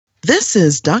This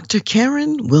is Dr.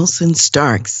 Karen Wilson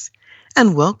Starks,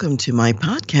 and welcome to my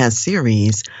podcast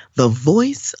series, The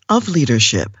Voice of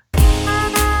Leadership.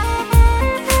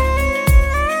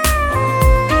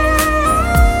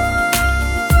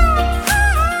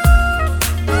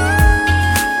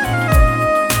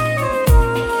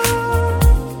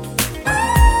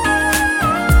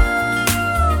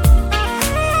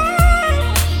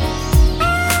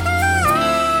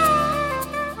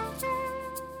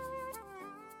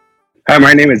 Hi,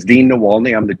 my name is Dean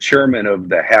Niewolny. I'm the chairman of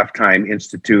the Halftime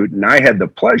Institute, and I had the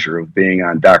pleasure of being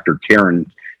on Dr. Karen's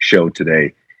show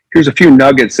today. Here's a few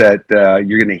nuggets that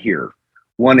you're going to hear.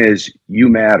 One is, you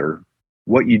matter.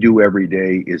 What you do every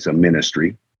day is a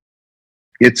ministry.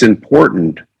 It's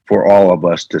important for all of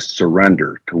us to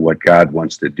surrender to what God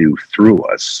wants to do through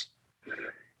us.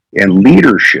 And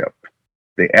leadership,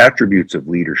 the attributes of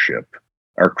leadership,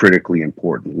 are critically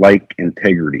important, like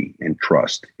integrity and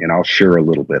trust. And I'll share a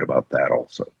little bit about that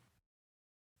also.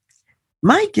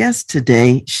 My guest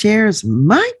today shares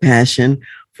my passion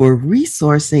for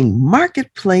resourcing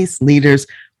marketplace leaders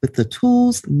with the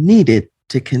tools needed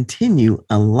to continue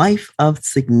a life of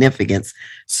significance,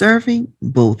 serving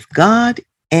both God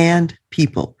and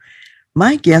people.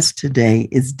 My guest today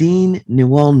is Dean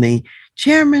Niewolny,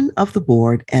 chairman of the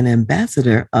board and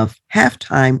ambassador of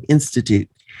Halftime Institute.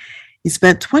 He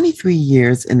spent 23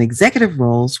 years in executive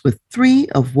roles with three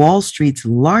of Wall Street's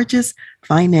largest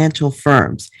financial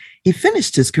firms. He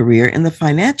finished his career in the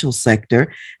financial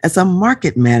sector as a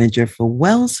market manager for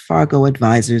Wells Fargo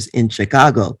Advisors in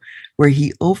Chicago, where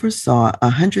he oversaw a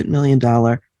 $100 million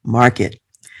market.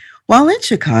 While in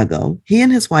Chicago, he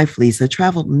and his wife Lisa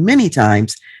traveled many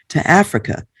times to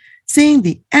Africa. Seeing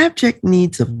the abject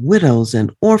needs of widows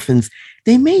and orphans,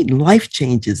 they made life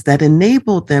changes that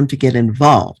enabled them to get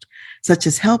involved, such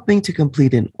as helping to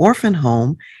complete an orphan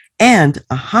home and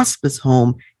a hospice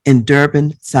home in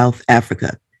Durban, South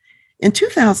Africa. In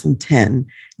 2010,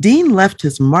 Dean left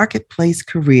his marketplace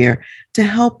career to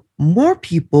help more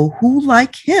people who,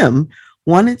 like him,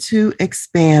 wanted to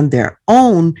expand their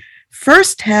own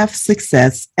first half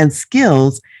success and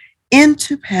skills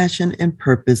into passion and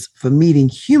purpose for meeting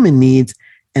human needs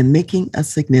and making a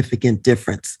significant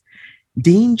difference.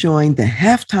 Dean joined the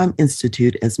Halftime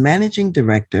Institute as managing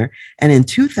director and in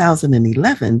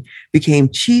 2011 became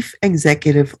chief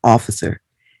executive officer.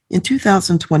 In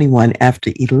 2021,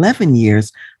 after 11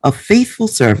 years of faithful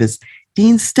service,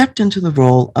 Dean stepped into the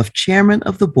role of chairman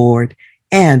of the board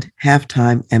and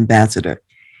Halftime ambassador.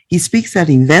 He speaks at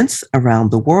events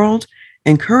around the world,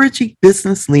 encouraging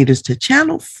business leaders to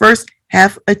channel first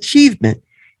half achievement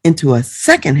into a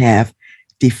second half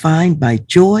defined by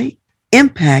joy,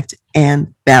 impact,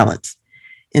 and balance.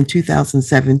 In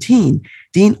 2017,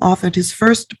 Dean authored his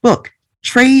first book,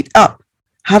 Trade Up: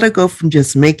 How to Go from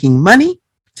Just Making Money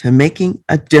to Making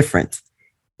a Difference.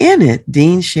 In it,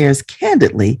 Dean shares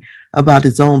candidly about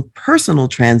his own personal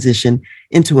transition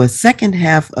into a second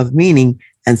half of meaning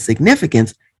and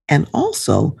significance, and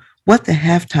also what the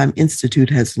Halftime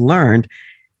Institute has learned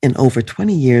in over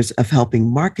 20 years of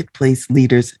helping marketplace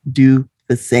leaders do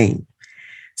the same.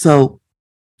 So,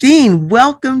 Dean,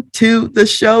 welcome to the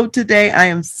show today. I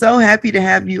am so happy to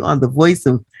have you on The Voice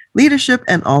of Leadership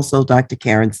and also Dr.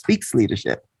 Karen Speaks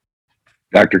Leadership.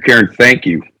 Dr. Karen, thank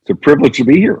you. It's a privilege to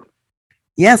be here.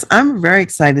 Yes, I'm very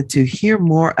excited to hear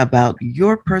more about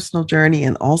your personal journey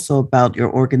and also about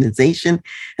your organization.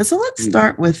 And so let's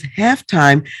start with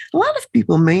Halftime. A lot of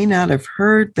people may not have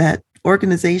heard that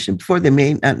organization before. They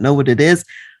may not know what it is.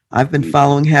 I've been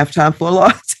following Halftime for a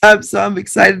long time, so I'm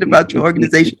excited about your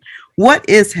organization. What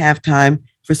is Halftime?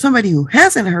 For somebody who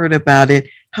hasn't heard about it,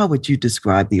 how would you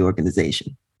describe the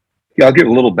organization? Yeah, I'll give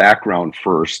a little background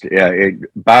first.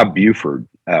 Bob Buford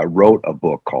wrote a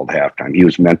book called Halftime. He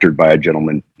was mentored by a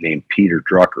gentleman named Peter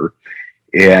Drucker.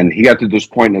 And he got to this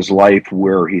point in his life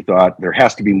where he thought there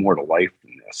has to be more to life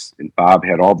than this. And Bob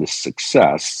had all this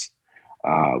success,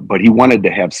 but he wanted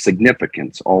to have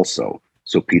significance also.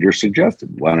 So Peter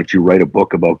suggested, why don't you write a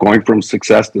book about going from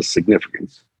success to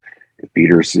significance? And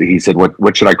Peter, he said,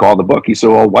 what should I call the book? He said,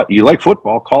 well, what you like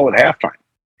football, call it Halftime.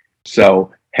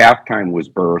 So Halftime was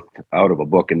birthed out of a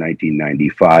book in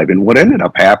 1995. And what ended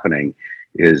up happening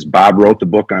is Bob wrote the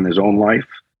book on his own life.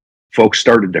 Folks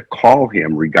started to call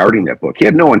him regarding that book. He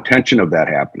had no intention of that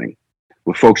happening.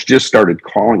 But folks just started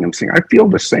calling him saying, I feel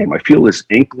the same. I feel this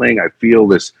inkling. I feel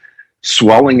this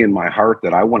swelling in my heart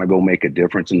that I want to go make a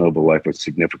difference and live a life of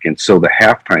significance. So the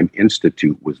Halftime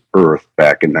Institute was birthed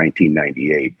back in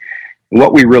 1998. And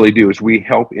what we really do is we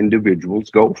help individuals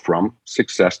go from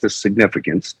success to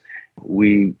significance.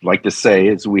 We like to say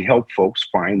is we help folks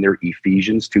find their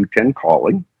Ephesians 2:10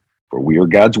 calling. For we are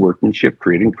God's workmanship,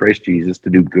 created in Christ Jesus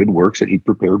to do good works that he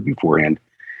prepared beforehand.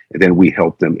 And then we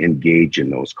help them engage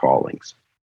in those callings.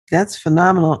 That's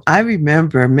phenomenal. I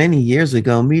remember many years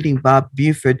ago meeting Bob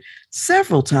Buford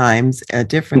several times at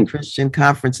different Christian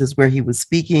conferences where he was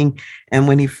speaking, and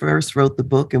when he first wrote the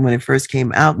book and when it first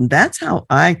came out. And that's how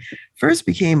I first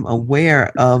became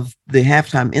aware of the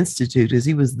Halftime Institute, as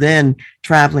he was then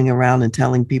traveling around and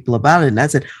telling people about it. And I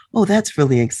said, oh, that's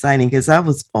really exciting, because I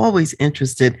was always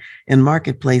interested in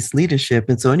marketplace leadership.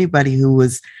 And so anybody who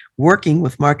was working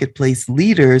with marketplace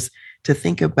leaders to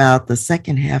think about the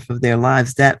second half of their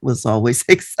lives, that was always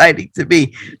exciting to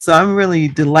me. So I'm really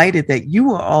delighted that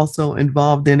you are also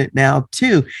involved in it now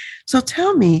too. So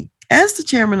tell me, as the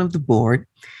chairman of the board,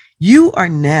 you are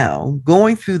now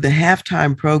going through the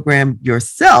halftime program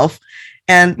yourself,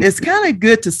 and it's kind of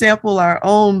good to sample our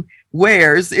own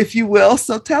wares, if you will.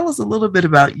 So tell us a little bit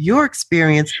about your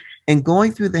experience in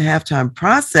going through the halftime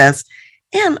process,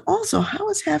 and also how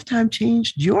has halftime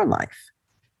changed your life?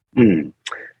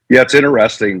 Yeah, it's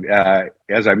interesting.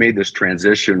 As I made this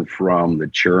transition from the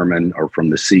chairman or from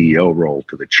the CEO role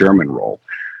to the chairman role,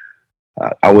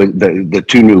 the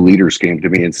two new leaders came to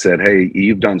me and said, hey,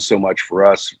 you've done so much for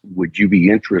us. Would you be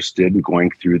interested in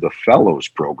going through the fellows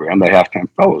program, the halftime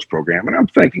fellows program? And I'm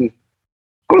thinking,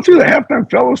 go through the halftime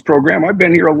fellows program. I've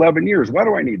been here 11 years. Why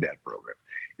do I need that program?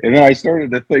 And then I started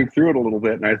to think through it a little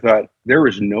bit, and I thought, there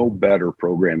is no better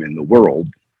program in the world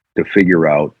to figure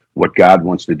out what God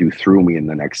wants to do through me in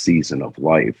the next season of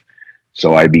life.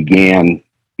 So I began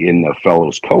in the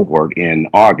fellows cohort in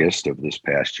August of this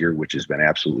past year, which has been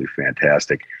absolutely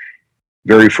fantastic.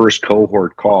 Very first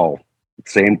cohort call,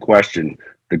 same question.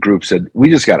 The group said, we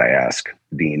just got to ask,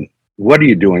 Dean, what are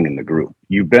you doing in the group?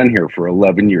 You've been here for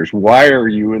 11 years. Why are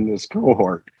you in this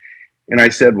cohort? And I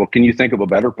said, well, can you think of a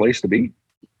better place to be?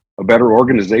 A better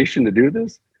organization to do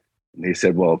this? And they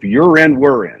said, well, if you're in,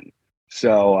 we're in.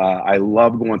 So I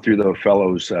love going through the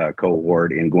fellows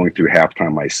cohort and going through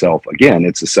halftime myself. Again,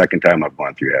 it's the second time I've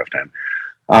gone through halftime.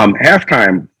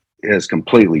 Halftime has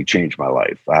completely changed my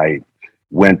life. I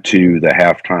went to the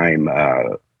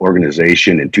halftime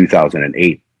organization in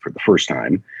 2008 for the first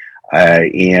time,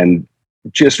 and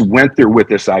just went there with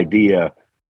this idea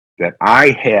that I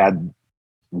had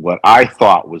what I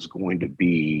thought was going to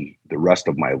be the rest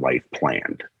of my life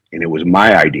planned. And it was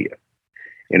my idea.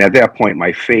 And at that point,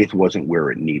 my faith wasn't where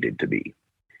it needed to be.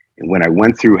 And when I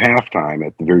went through halftime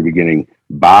at the very beginning,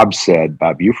 Bob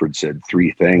Buford said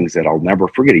three things that I'll never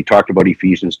forget. He talked about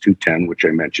Ephesians 2:10, which I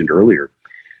mentioned earlier.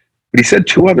 But he said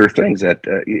two other things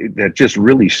that just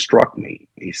really struck me.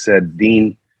 He said,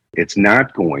 Dean, it's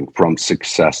not going from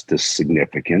success to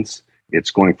significance.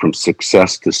 It's going from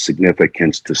success to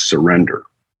significance to surrender.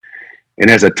 And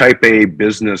as a type A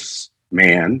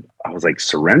businessman, I was like,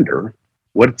 surrender?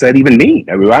 What does that even mean?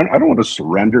 I mean, I don't want to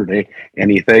surrender to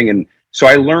anything. And so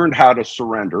I learned how to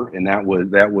surrender, and that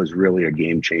was really a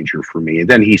game changer for me. And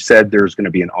then he said, there's going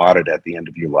to be an audit at the end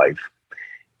of your life.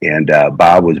 And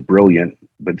Bob was brilliant,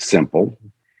 but simple.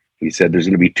 He said, there's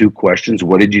going to be two questions.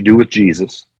 What did you do with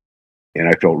Jesus? And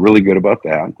I felt really good about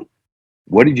that.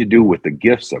 What did you do with the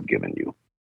gifts I've given you?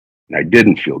 And I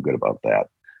didn't feel good about that.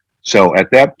 So at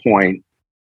that point,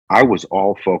 I was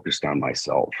all focused on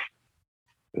myself.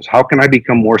 Is how can I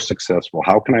become more successful?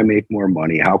 How can I make more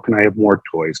money? How can I have more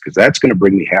toys? Because that's going to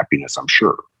bring me happiness, I'm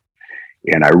sure.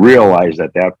 And I realized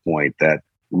at that point that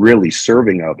really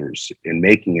serving others and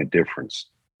making a difference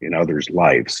in others'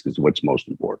 lives is what's most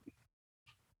important.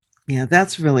 Yeah,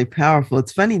 that's really powerful.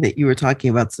 It's funny that you were talking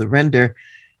about surrender.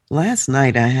 Last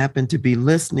night, I happened to be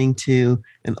listening to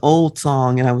an old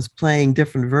song, and I was playing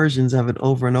different versions of it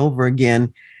over and over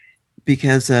again,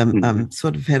 because I'm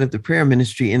sort of head of the prayer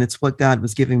ministry, and it's what God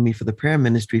was giving me for the prayer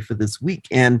ministry for this week.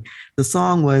 And the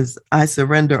song was, I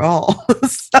Surrender All.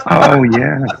 Oh,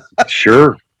 yeah,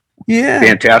 sure. Yeah.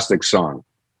 Fantastic song.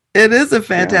 It is a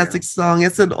fantastic song.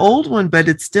 It's an old one, but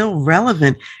it's still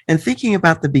relevant. And thinking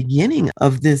about the beginning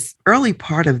of this early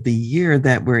part of the year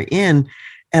that we're in,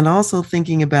 and also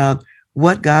thinking about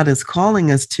what God is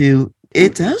calling us to,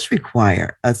 it does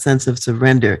require a sense of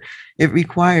surrender. It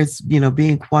requires,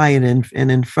 being quiet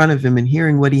and in front of him and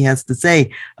hearing what he has to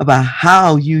say about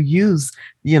how you use,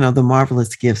 the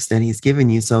marvelous gifts that he's given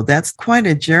you. So that's quite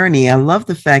a journey. I love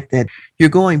the fact that you're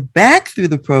going back through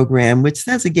the program, which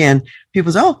says, again,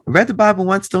 people say, oh, I read the Bible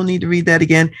once, don't need to read that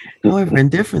again. However, in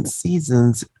different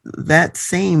seasons,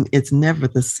 it's never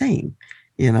the same.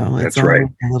 It's right.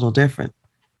 A little different.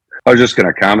 I was just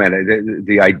going to comment,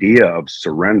 the idea of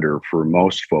surrender for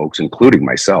most folks, including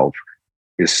myself,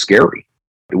 is scary.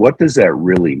 What does that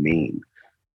really mean?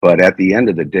 But at the end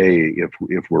of the day,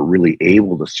 if we're really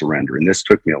able to surrender, and this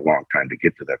took me a long time to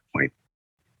get to that point,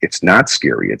 it's not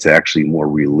scary. It's actually more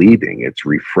relieving. It's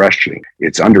refreshing.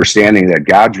 It's understanding that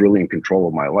God's really in control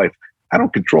of my life. I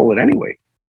don't control it anyway,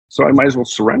 so I might as well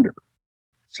surrender.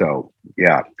 So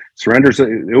yeah,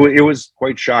 it was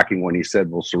quite shocking when he said,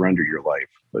 "Well, surrender your life,"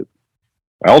 but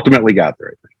I ultimately got there,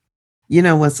 I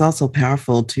think. What's also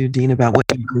powerful too, Dean, about what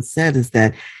you just said is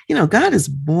that, God is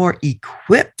more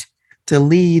equipped to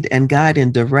lead and guide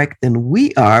and direct than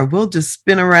we are. We'll just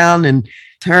spin around and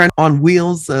turn on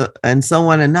wheels and so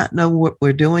on and not know what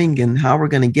we're doing and how we're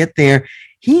going to get there.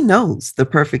 He knows the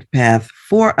perfect path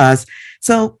for us.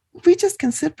 So we just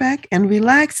can sit back and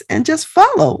relax and just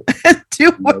follow and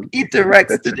do what he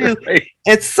directs to do. Right.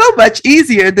 It's so much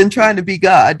easier than trying to be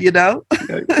God,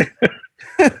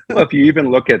 Well, if you even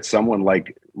look at someone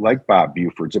like Bob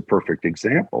Buford's a perfect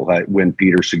example. When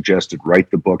Peter suggested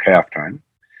write the book Halftime,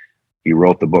 he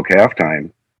wrote the book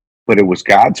Halftime, but it was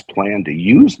God's plan to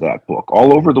use that book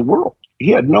all over the world. He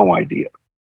had no idea.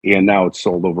 And now it's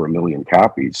sold over 1 million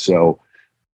copies. So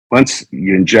once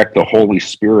you inject the Holy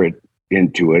Spirit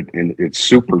into it and it's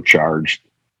supercharged,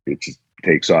 it just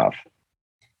takes off.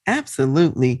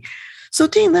 Absolutely. So,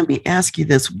 Dean, let me ask you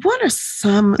this. What are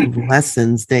some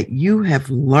lessons that you have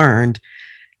learned,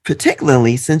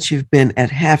 particularly since you've been at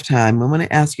Halftime? I want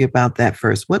to ask you about that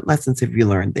first. What lessons have you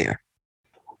learned there?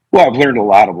 Well, I've learned a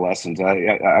lot of lessons.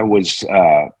 I was,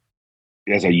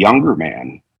 as a younger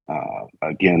man,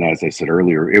 again, as I said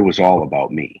earlier, it was all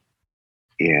about me.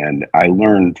 And I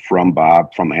learned from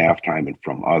Bob, from Halftime, and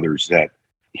from others that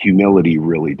humility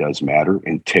really does matter.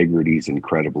 Integrity is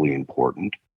incredibly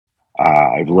important.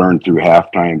 I've learned through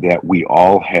Halftime that we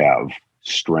all have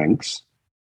strengths.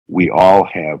 We all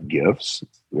have gifts,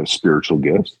 we have spiritual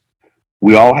gifts.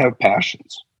 We all have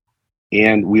passions.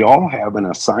 And we all have an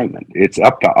assignment. It's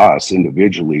up to us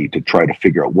individually to try to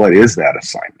figure out what is that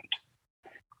assignment.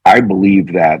 I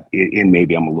believe that, and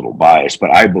maybe I'm a little biased,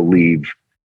 but I believe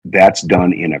that's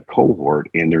done in a cohort,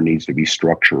 and there needs to be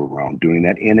structure around doing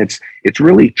that. And it's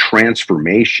really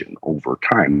transformation over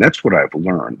time. That's what I've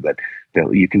learned, that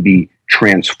you can be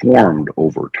transformed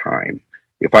over time.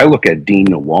 If I look at Dean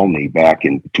Niewolny back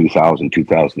in 2000,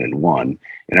 2001,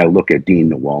 and I look at Dean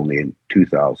Niewolny in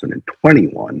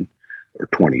 2021 or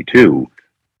 22,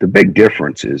 the big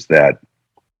difference is that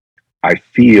I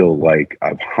feel like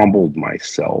I've humbled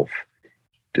myself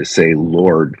to say,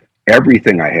 Lord,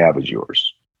 everything I have is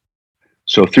yours.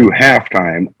 So through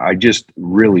Halftime, I just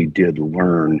really did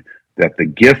learn that the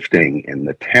gifting and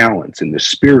the talents and the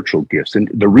spiritual gifts and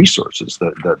the resources,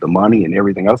 the money and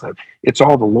everything else, it's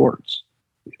all the Lord's.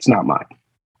 It's not mine.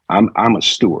 I'm a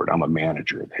steward. I'm a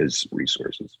manager of his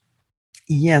resources.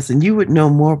 Yes, and you would know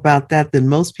more about that than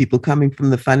most people coming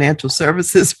from the financial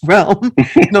services realm,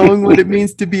 knowing what it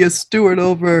means to be a steward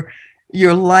over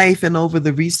your life and over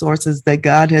the resources that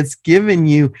God has given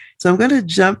you. So I'm going to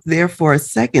jump there for a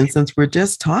second, since we're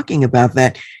just talking about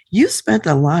that. You spent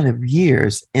a lot of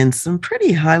years in some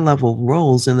pretty high-level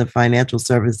roles in the financial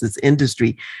services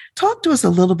industry. Talk to us a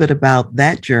little bit about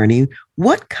that journey.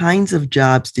 What kinds of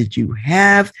jobs did you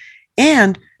have?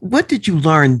 And what did you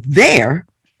learn there,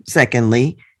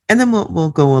 secondly? And then we'll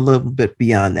go a little bit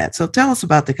beyond that. So tell us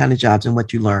about the kind of jobs and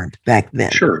what you learned back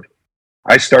then. Sure.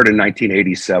 I started in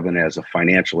 1987 as a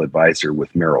financial advisor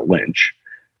with Merrill Lynch.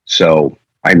 So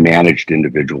I managed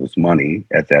individuals' money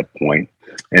at that point.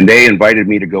 And they invited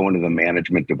me to go into the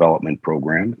management development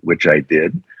program, which I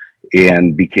did,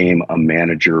 and became a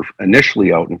manager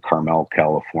initially out in Carmel,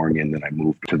 California. And then I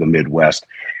moved to the Midwest.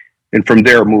 And from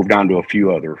there, moved on to a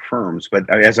few other firms.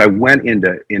 But as I went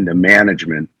into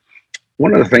management,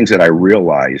 one of the things that I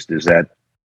realized is that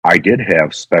I did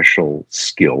have special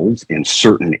skills in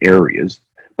certain areas,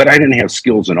 but I didn't have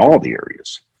skills in all the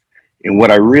areas. And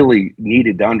what I really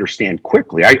needed to understand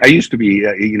quickly, I used to be,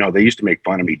 they used to make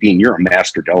fun of me, Dean, you're a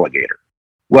master delegator.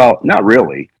 Well, not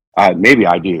really. Maybe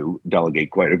I do delegate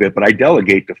quite a bit, but I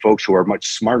delegate to folks who are much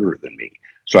smarter than me.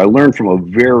 So I learned from a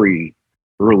very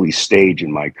early stage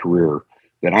in my career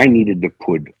that I needed to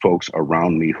put folks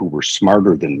around me who were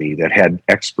smarter than me, that had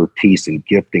expertise and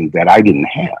gifting that I didn't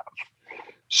have.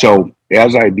 So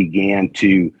as I began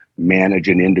to manage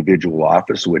an individual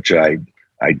office, which I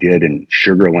did in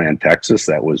Sugar Land, Texas,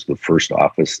 that was the first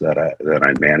office that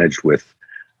I managed with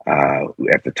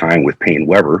at the time with Payne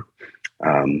Weber,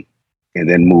 and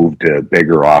then moved to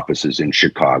bigger offices in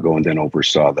Chicago, and then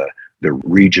oversaw the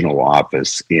regional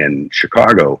office in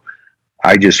Chicago.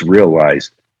 I just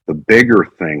realized the bigger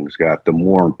things got, the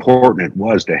more important it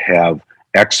was to have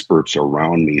experts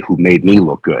around me who made me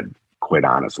look good, quite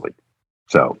honestly.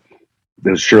 So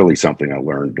there's surely something I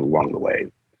learned along the way.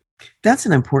 That's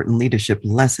an important leadership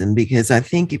lesson because I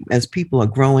think as people are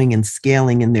growing and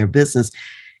scaling in their business,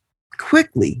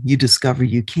 quickly you discover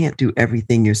you can't do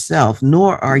everything yourself,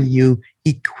 nor are you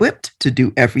equipped to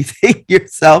do everything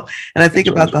yourself. And I think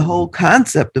That's about right. the whole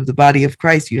concept of the body of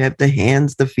Christ. You have the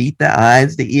hands, the feet, the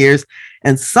eyes, the ears,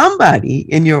 and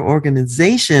somebody in your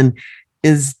organization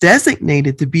is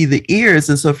designated to be the ears.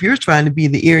 And so if you're trying to be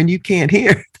the ear and you can't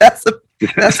hear, that's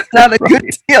not a good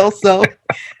Right. deal. So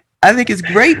I think it's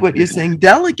great what you're saying.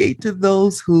 Delegate to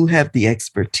those who have the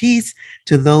expertise,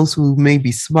 to those who may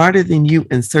be smarter than you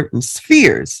in certain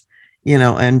spheres,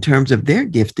 in terms of their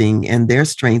gifting and their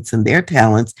strengths and their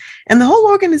talents. And the whole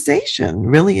organization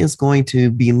really is going to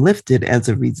be lifted as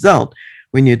a result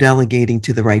when you're delegating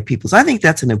to the right people. So I think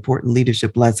that's an important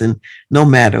leadership lesson, no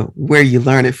matter where you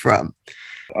learn it from.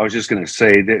 I was just going to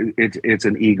say that it's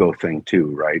an ego thing too,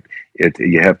 right?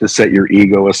 You have to set your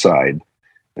ego aside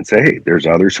and say, hey, there's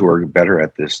others who are better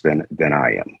at this than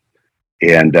I am.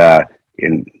 And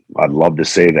I'd love to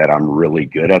say that I'm really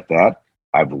good at that.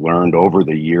 I've learned over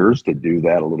the years to do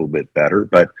that a little bit better.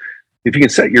 But if you can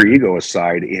set your ego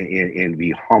aside and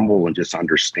be humble and just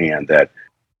understand that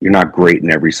you're not great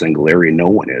in every single area, no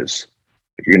one is,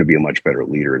 you're going to be a much better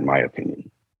leader, in my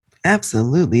opinion.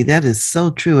 Absolutely. That is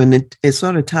so true. And it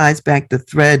sort of ties back the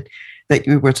thread that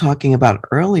you were talking about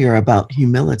earlier about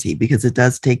humility, because it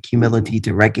does take humility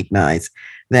to recognize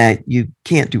that you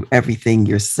can't do everything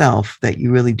yourself, that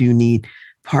you really do need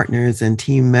partners and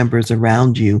team members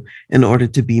around you in order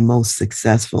to be most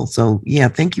successful. So, yeah,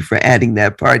 thank you for adding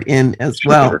that part in as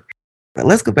well. Sure. But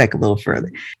let's go back a little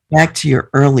further. Back to your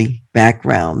early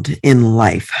background in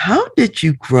life. How did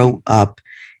you grow up,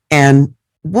 and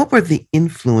what were the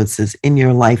influences in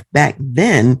your life back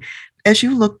then? As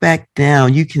you look back now,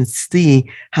 you can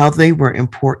see how they were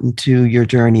important to your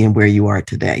journey and where you are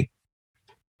today.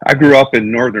 I grew up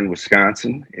in northern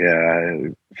Wisconsin.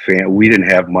 We didn't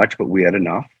have much, but we had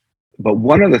enough. But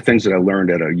one of the things that I learned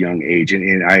at a young age,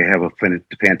 and I have a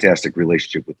fantastic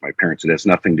relationship with my parents. It has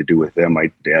nothing to do with them.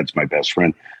 My dad's my best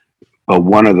friend. But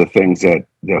one of the things that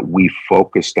we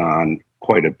focused on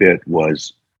quite a bit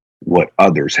was what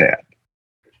others had.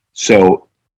 So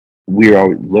we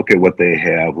all look at what they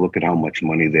have, look at how much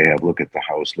money they have, look at the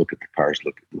house, look at the cars,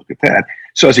 look at that.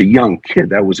 So as a young kid,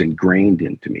 that was ingrained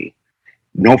into me.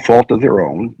 No fault of their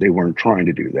own. They weren't trying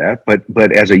to do that.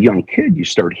 But as a young kid, you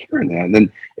start hearing that. And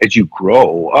then as you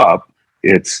grow up,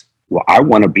 it's, well, I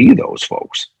want to be those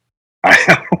folks.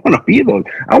 I want to be those.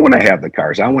 I want to have the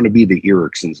cars. I want to be the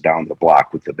Ericksons down the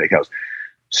block with the big house.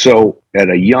 So at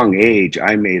a young age,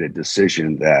 I made a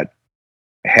decision that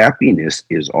happiness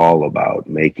is all about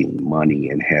making money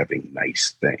and having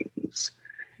nice things.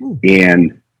 Hmm.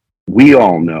 And we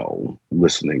all know,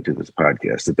 listening to this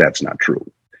podcast, that that's not true.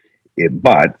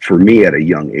 But for me at a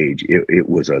young age, it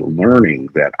was a learning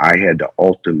that I had to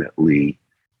ultimately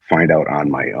find out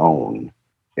on my own.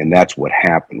 And that's what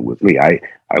happened with me. I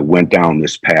went down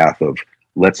this path of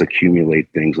let's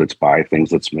accumulate things, let's buy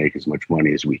things, let's make as much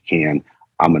money as we can.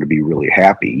 I'm going to be really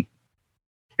happy.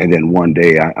 And then one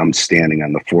day I'm standing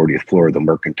on the 40th floor of the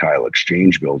Mercantile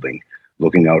Exchange building,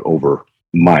 looking out over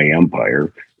my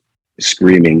empire,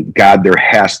 screaming, God, there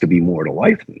has to be more to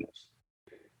life than this.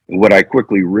 And what I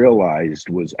quickly realized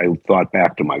was I thought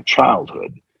back to my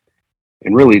childhood.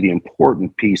 And really the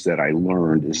important piece that I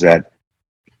learned is that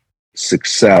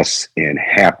success and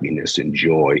happiness and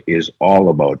joy is all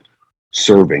about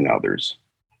serving others.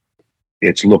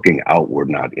 It's looking outward,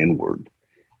 not inward.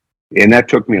 And that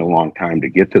took me a long time to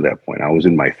get to that point. I was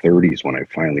in my 30s when I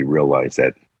finally realized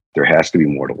that there has to be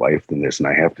more to life than this. And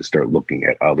I have to start looking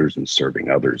at others and serving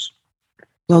others.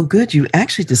 Well, good. You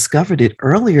actually discovered it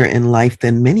earlier in life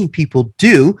than many people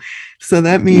do. So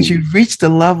that means you've reached a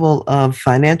level of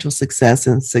financial success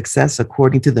and success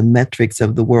according to the metrics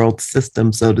of the world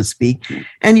system, so to speak.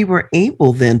 And you were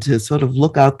able then to sort of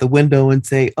look out the window and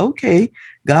say, okay,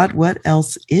 God, what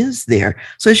else is there?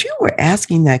 So as you were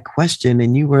asking that question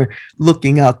and you were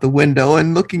looking out the window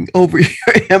and looking over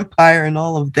your empire and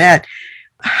all of that,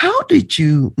 how did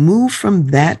you move from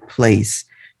that place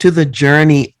to the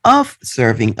journey of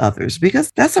serving others?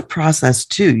 Because that's a process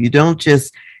too. You don't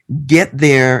just get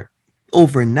there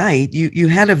overnight. You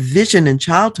had a vision in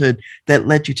childhood that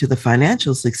led you to the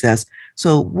financial success.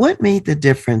 So what made the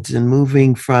difference in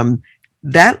moving from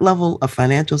that level of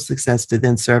financial success to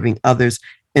then serving others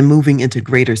and moving into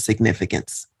greater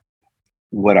significance?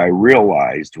 What I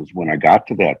realized was when I got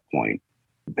to that point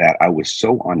that I was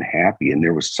so unhappy and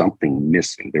there was something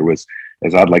missing. There was,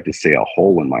 as I'd like to say, a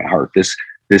hole in my heart. This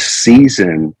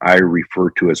season I refer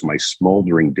to as my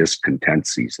smoldering discontent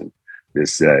season.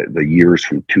 The years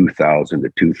from 2000 to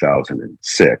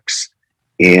 2006,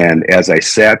 And as I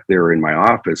sat there in my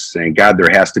office saying, God, there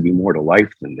has to be more to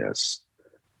life than this,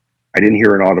 I didn't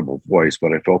hear an audible voice,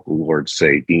 but I felt the Lord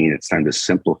say, Dean, it's time to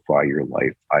simplify your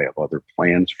life. I have other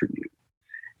plans for you.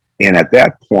 And at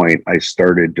that point, I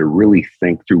started to really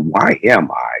think through, why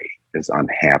am I as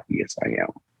unhappy as I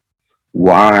am?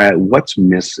 What's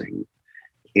missing?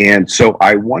 And so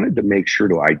I wanted to make sure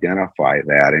to identify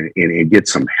that and get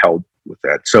some help with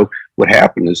that. So what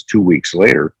happened is 2 weeks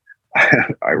later,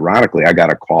 ironically, I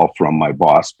got a call from my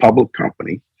boss, public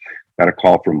company, got a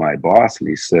call from my boss, and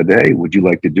he said, hey, would you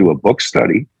like to do a book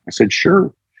study? I said,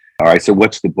 sure. I said,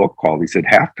 what's the book called? He said,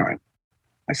 Halftime.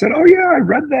 I said, oh, yeah, I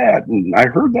read that. And I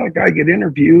heard that guy get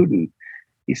interviewed. And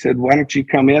he said, why don't you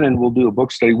come in and we'll do a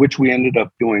book study, which we ended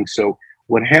up doing. So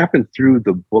what happened through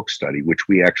the book study, which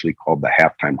we actually called the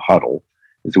Halftime Huddle,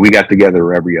 is we got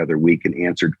together every other week and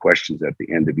answered questions at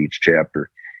the end of each chapter.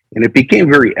 And it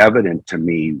became very evident to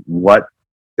me what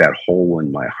that hole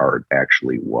in my heart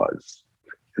actually was.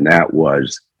 And that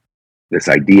was this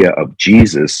idea of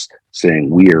Jesus saying,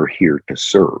 we are here to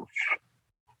serve.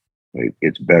 Right?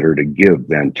 It's better to give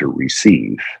than to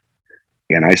receive.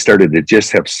 And I started to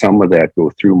just have some of that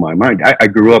go through my mind. I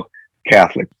grew up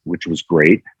Catholic, which was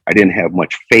great. I didn't have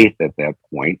much faith at that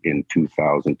point in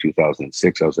 2000,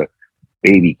 2006. I was a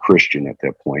baby Christian at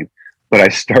that point. But I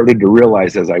started to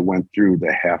realize as I went through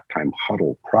the Halftime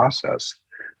Huddle process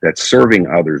that serving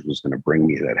others was going to bring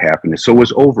me that happiness. So it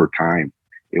was over time.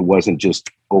 It wasn't just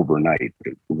overnight,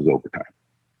 but it was over time.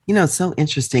 You know, it's so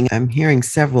interesting. I'm hearing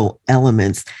several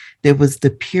elements. There was the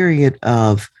period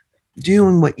of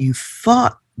doing what you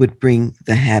thought would bring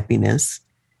the happiness,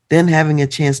 then having a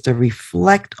chance to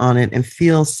reflect on it and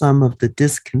feel some of the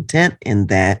discontent in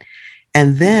that,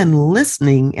 and then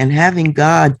listening and having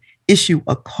God issue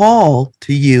a call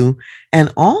to you,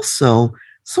 and also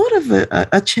sort of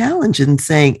a challenge in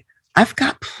saying, I've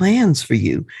got plans for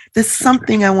you. There's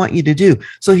something I want you to do.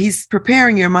 So he's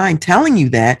preparing your mind, telling you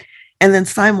that, and then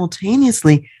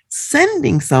simultaneously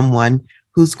sending someone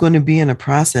who's going to be in a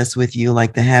process with you,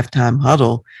 like the Halftime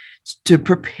Huddle, to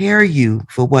prepare you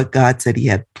for what God said he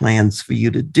had plans for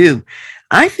you to do.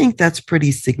 I think that's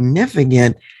pretty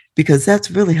significant because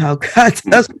that's really how God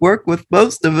does work with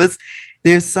most of us.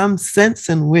 There's some sense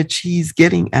in which he's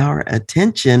getting our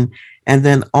attention and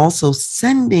then also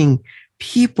sending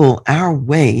people our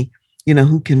way,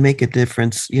 who can make a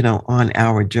difference, on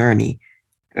our journey.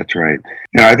 That's right.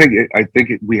 I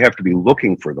think we have to be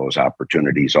looking for those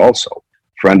opportunities also.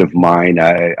 Friend of mine,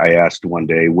 I asked one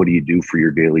day, what do you do for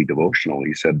your daily devotional?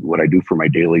 He said, what I do for my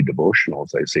daily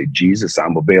devotionals, I say, Jesus,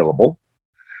 I'm available.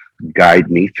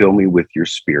 Guide me, fill me with your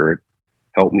spirit.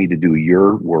 Help me to do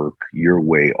your work, your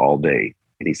way all day.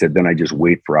 And he said, then I just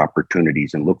wait for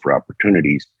opportunities and look for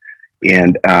opportunities.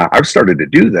 And I've started to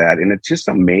do that. And it's just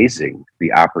amazing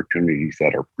the opportunities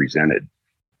that are presented,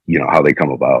 how they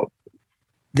come about.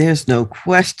 There's no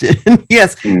question.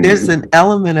 Yes, there's an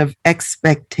element of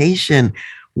expectation,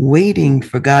 waiting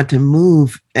for God to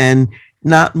move and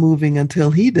not moving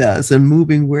until he does, and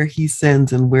moving where he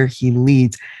sends and where he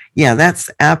leads. Yeah, that's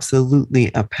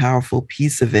absolutely a powerful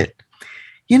piece of it.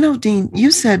 Dean,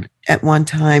 you said at one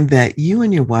time that you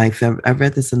and your wife, I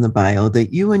read this in the bio,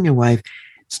 that you and your wife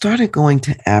started going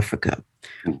to Africa.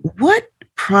 What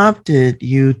prompted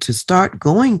you to start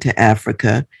going to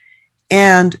Africa?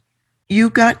 And you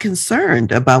got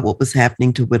concerned about what was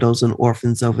happening to widows and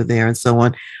orphans over there and so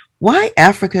on. Why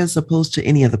Africa as opposed to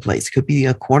any other place? It could be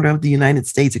a corner of the United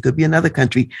States. It could be another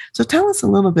country. So tell us a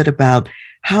little bit about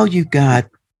how you got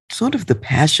sort of the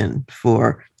passion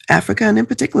for Africa, and in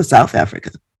particular, South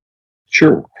Africa.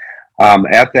 Sure.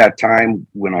 At that time,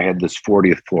 when I had this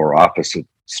 40th floor office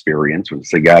experience, when I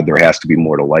said, God, there has to be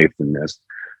more to life than this.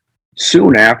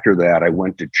 Soon after that, I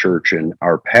went to church, and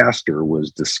our pastor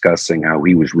was discussing how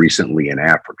he was recently in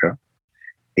Africa,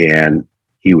 and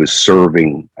he was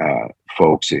serving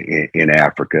folks in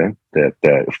Africa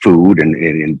that food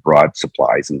and brought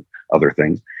supplies and other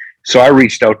things. So I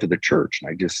reached out to the church,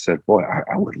 and I just said, boy,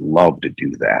 I would love to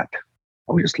do that.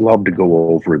 I would just love to go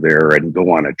over there and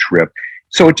go on a trip.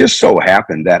 So it just so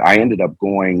happened that I ended up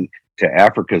going to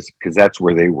Africa because that's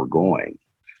where they were going.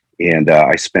 And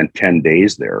I spent 10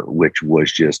 days there, which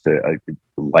was just a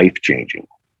life-changing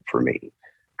for me.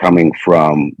 Coming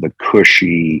from the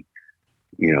cushy,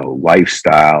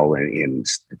 lifestyle and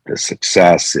the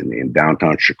success in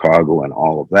downtown Chicago and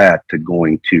all of that, to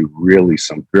going to really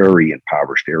some very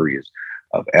impoverished areas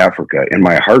of Africa. And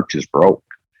my heart just broke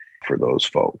for those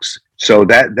folks. So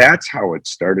that's how it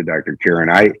started, Dr.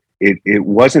 Karen. It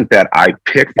wasn't that I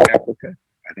picked Africa.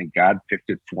 I think God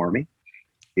picked it for me.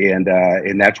 And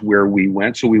that's where we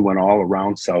went. So we went all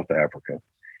around South Africa.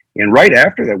 And right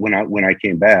after that, when I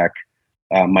came back,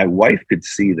 my wife could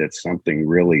see that something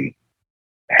really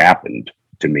happened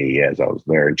to me as I was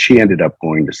there, and she ended up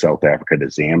going to South Africa, to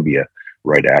Zambia,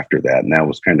 right after that, and that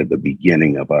was kind of the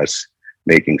beginning of us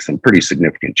making some pretty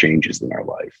significant changes in our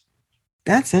life.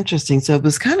 That's interesting. So it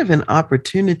was kind of an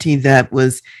opportunity that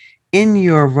was in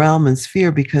your realm and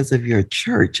sphere because of your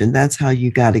church, and that's how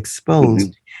you got Mm-hmm.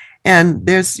 exposed. And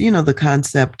there's, the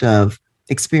concept of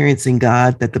experiencing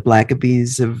God that the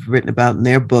Blackabees have written about in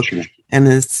their book. Sure. And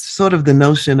it's sort of the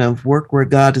notion of work where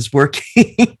God is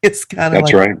working. It's kind of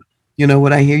That's like, right.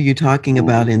 what I hear you talking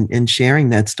about Mm-hmm. and sharing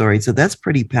that story. So that's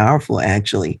pretty powerful,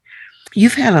 actually.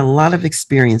 You've had a lot of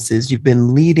experiences. You've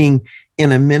been leading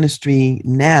in a ministry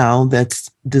now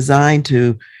that's designed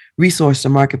to resource the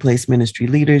marketplace ministry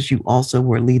leaders. You also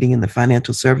were leading in the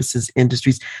financial services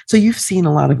industries. So you've seen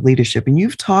a lot of leadership, and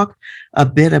you've talked a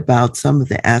bit about some of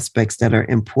the aspects that are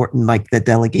important, like the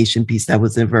delegation piece. That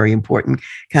was a very important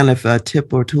kind of a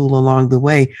tip or tool along the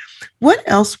way. What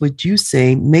else would you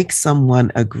say makes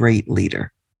someone a great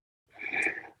leader?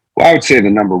 Well, I would say the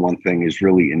number one thing is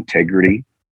really integrity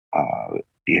uh,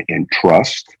 and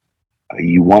trust.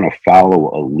 You want to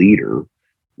follow a leader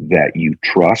that you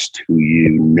trust, who you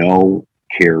know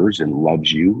cares and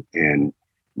loves you and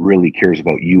really cares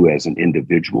about you as an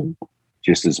individual,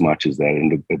 just as much as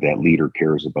that leader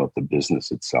cares about the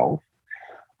business itself.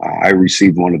 I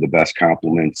received one of the best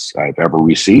compliments I've ever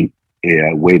received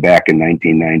way back in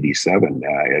 1997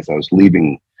 as I was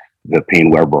leaving the Payne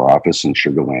Weber office in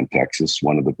Sugar Land, Texas.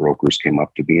 One of the brokers came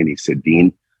up to me and he said,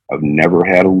 "Dean, I've never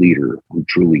had a leader who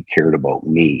truly cared about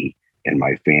me and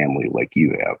my family like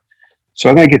you have." So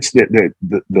I think it's the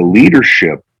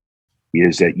leadership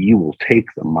is that you will take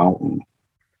the mountain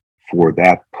for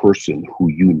that person who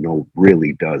you know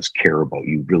really does care about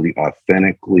you, really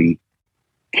authentically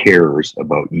cares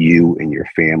about you and your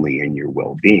family and your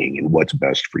well-being and what's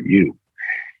best for you.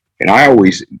 And I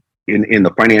always, in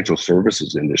the financial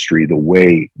services industry, the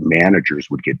way managers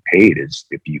would get paid is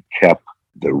if you kept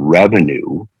the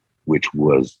revenue, which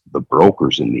was the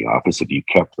brokers in the office, if you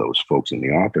kept those folks in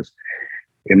the office.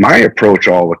 And my approach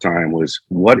all the time was,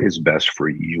 what is best for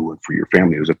you and for your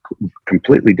family? It was a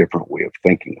completely different way of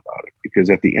thinking about it, because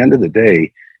at the end of the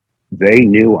day, they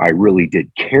knew I really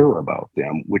did care about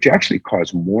them, which actually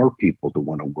caused more people to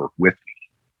want to work with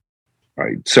me.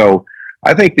 Right. So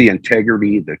I think the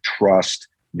integrity, the trust,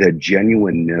 the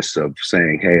genuineness of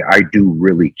saying, "Hey, I do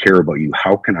really care about you.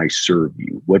 How can I serve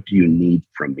you? What do you need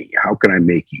from me? How can I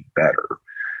make you better?"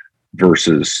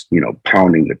 Versus,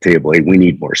 pounding the table. "Hey, we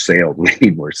need more sales. We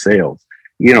need more sales."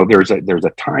 There's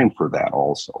a time for that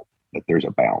also, that there's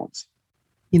a balance.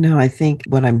 I think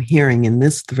what I'm hearing in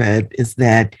this thread is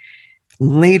that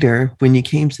later, when you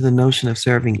came to the notion of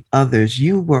serving others,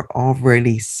 you were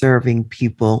already serving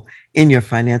people in your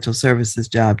financial services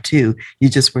job too. You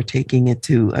just were taking it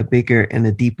to a bigger and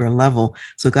a deeper level.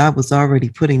 So God was already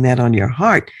putting that on your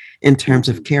heart in terms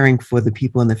of caring for the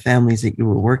people and the families that you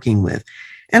were working with.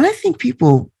 And I think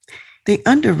people, they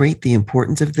underrate the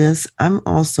importance of this. I'm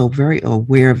also very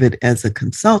aware of it as a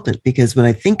consultant, because when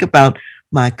I think about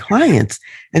my clients,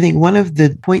 I think one of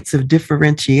the points of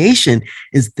differentiation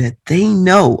is that they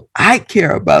know I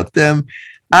care about them.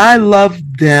 I love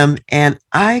them, and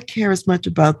I care as much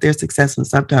about their success, and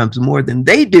sometimes more than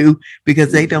they do,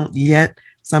 because they don't yet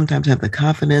sometimes have the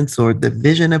confidence or the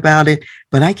vision about it.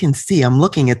 But I can see, I'm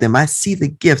looking at them. I see the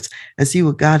gifts. I see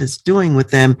what God is doing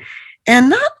with them.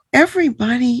 And not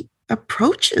everybody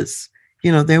approaches,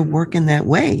 their work in that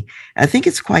way. I think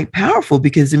it's quite powerful,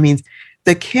 because it means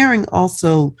the caring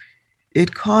also,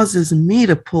 it causes me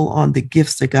to pull on the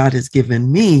gifts that God has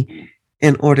given me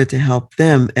in order to help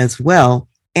them as well,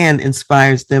 and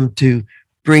inspires them to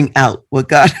bring out what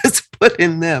God has put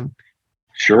in them.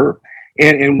 Sure.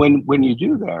 And when you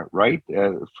do that, right,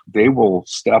 they will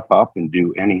step up and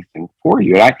do anything for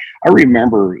you. I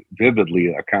remember vividly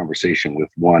a conversation with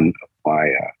one of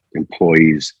my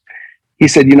employees. He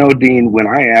said, "Dean, when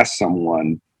I ask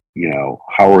someone,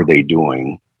 how are they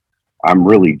doing, I'm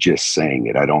really just saying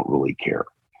it. I don't really care."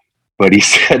 But he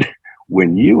said,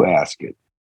 "When you ask it,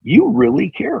 you really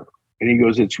care." And he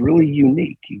goes, "It's really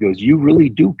unique." He goes, "You really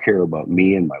do care about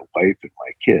me and my wife and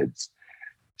my kids."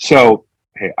 So,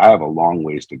 hey, I have a long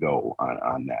ways to go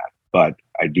on that. But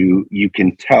you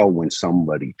can tell when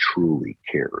somebody truly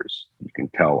cares. You can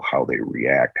tell how they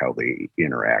react, how they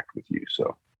interact with you.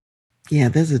 So, Yeah,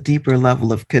 there's a deeper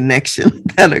level of connection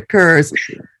that occurs. for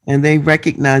sure. And they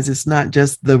recognize it's not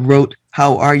just the rote,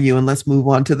 "How are you?" and let's move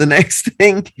on to the next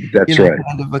thing, That's right.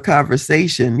 kind of a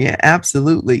conversation. Yeah,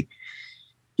 absolutely.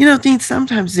 Dean,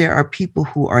 sometimes there are people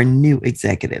who are new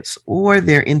executives or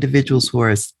they're individuals who are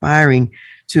aspiring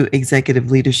to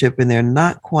executive leadership and they're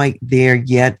not quite there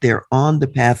yet. They're on the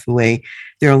pathway,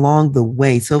 they're along the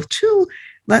way. So, to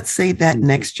let's say that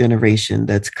next generation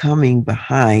that's coming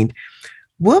behind,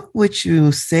 what would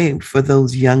you say for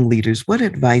those young leaders? What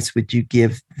advice would you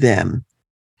give them?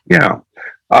 Yeah.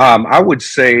 I would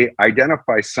say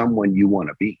identify someone you want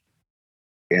to be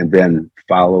and then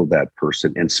follow that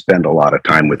person and spend a lot of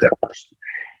time with that person.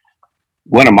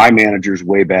 One of my managers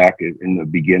way back in the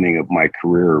beginning of my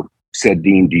career said,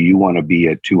 Dean, do you want to be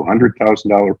a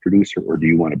 $200,000 producer or do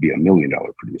you want to be $1 million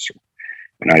producer?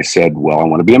 And I said, well, I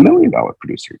want to be $1 million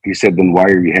producer. He said, then why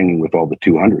are you hanging with all the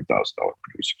 $200,000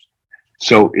 producers?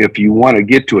 So if you want to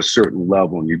get to a certain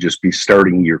level and you just be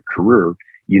starting your career,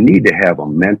 you need to have a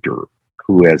mentor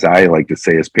who, as I like to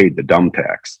say, has paid the dumb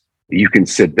tax. You can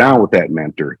sit down with that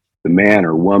mentor, the man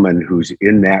or woman who's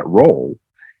in that role,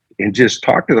 and just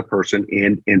talk to the person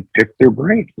and pick their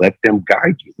brain. Let them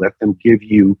guide you. Let them give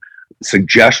you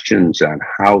suggestions on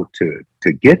how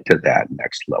to get to that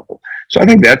next level. So I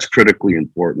think that's critically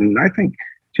important. And I think,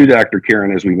 to Dr.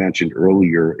 Karen, as we mentioned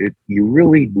earlier, you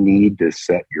really need to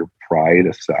set your pride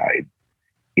aside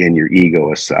and your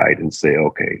ego aside and say,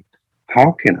 okay,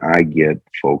 how can I get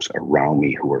folks around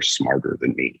me who are smarter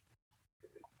than me?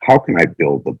 How can I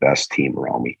build the best team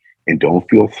around me? And don't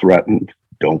feel threatened.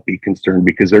 Don't be concerned,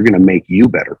 because they're going to make you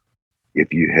better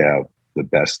if you have the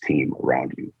best team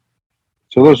around you.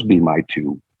 So those would be my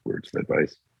 2 words of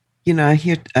advice. I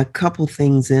hear a couple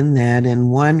things in that.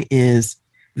 And one is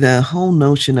the whole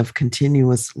notion of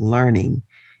continuous learning.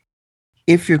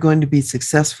 If you're going to be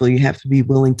successful, you have to be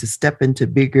willing to step into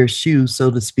bigger shoes, so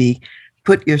to speak,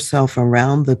 put yourself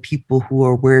around the people who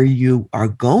are where you are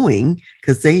going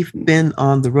because they've been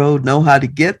on the road, know how to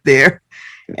get there.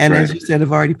 And as you said,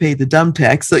 have already paid the dumb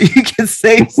tax, so you can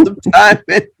save some time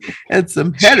and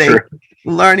some headache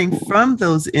learning from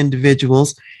those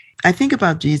individuals. I think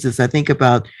about Jesus. I think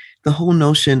about the whole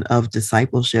notion of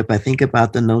discipleship. I think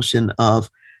about the notion of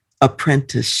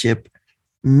apprenticeship,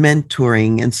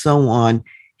 mentoring, and so on.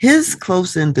 His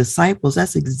close-in disciples,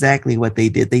 that's exactly what they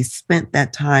did. They spent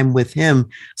that time with him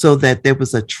so that there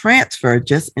was a transfer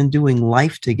just in doing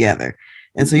life together.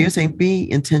 And so you're saying be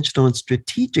intentional and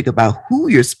strategic about who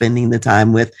you're spending the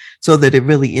time with so that it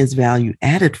really is value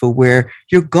added for where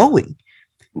you're going.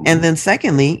 And then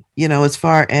secondly, as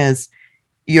far as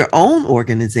your own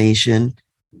organization,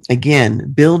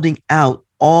 again, building out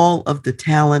all of the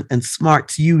talent and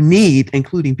smarts you need,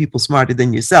 including people smarter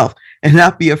than yourself, and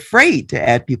not be afraid to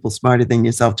add people smarter than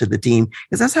yourself to the team,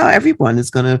 because that's how everyone is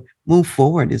going to move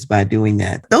forward, is by doing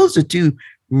that. Those are 2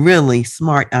 really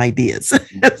smart ideas.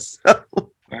 So.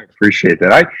 I appreciate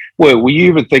that. Well, you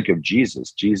even think of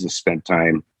Jesus. Jesus spent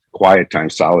time, quiet time,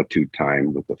 solitude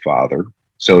time with the Father.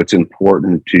 So it's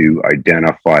important to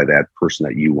identify that person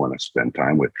that you want to spend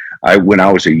time with. When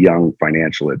I was a young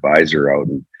financial advisor out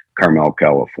in Carmel,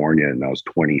 California, and I was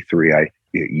 23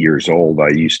 years old, I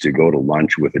used to go to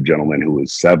lunch with a gentleman who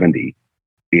was 70.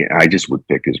 I just would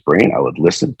pick his brain. I would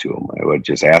listen to him. I would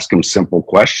just ask him simple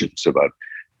questions about,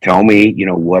 tell me,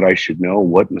 what I should know.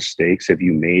 What mistakes have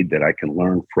you made that I can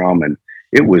learn from? And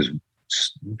it was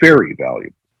very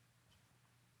valuable.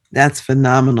 That's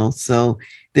phenomenal. So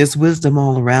there's wisdom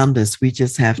all around us. We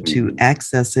just have to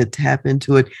access it, tap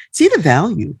into it, see the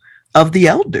value of the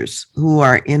elders who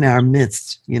are in our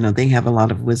midst. They have a lot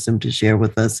of wisdom to share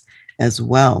with us as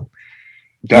well.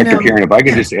 Dr. Karen, if I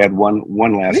could just add one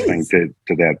last thing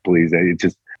to that, please. It's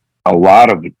just a lot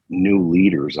of new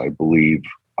leaders, I believe,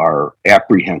 are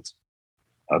apprehensive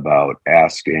about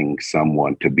asking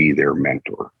someone to be their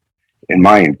mentor. And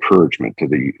my encouragement to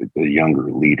the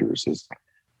younger leaders is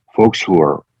folks who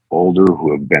are older,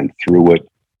 who have been through it,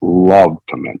 love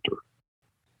to mentor.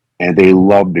 And they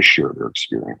love to share their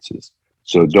experiences.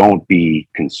 So don't be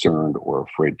concerned or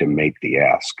afraid to make the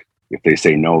ask. If they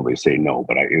say no, they say no,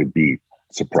 but it would be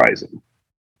surprising.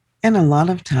 And a lot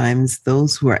of times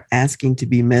those who are asking to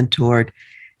be mentored,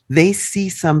 they see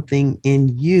something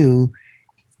in you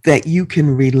that you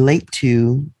can relate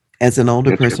to as an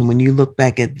older person. When you look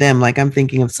back at them, like I'm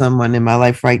thinking of someone in my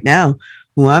life right now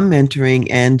who I'm mentoring,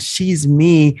 and she's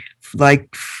me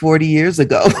like 40 years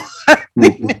ago,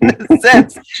 in a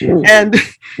sense. And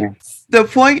the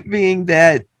point being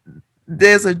that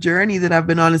there's a journey that I've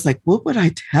been on. It's like, what would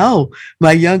I tell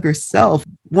my younger self?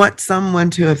 Want someone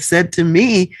to have said to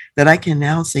me that I can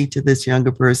now say to this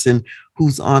younger person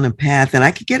who's on a path, and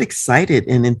I could get excited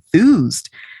and enthused,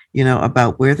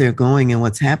 about where they're going and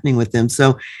what's happening with them.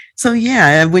 So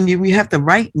yeah, when you have the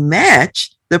right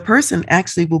match, the person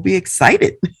actually will be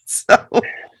excited. So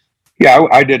Yeah,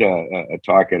 I did a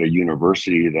talk at a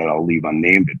university that I'll leave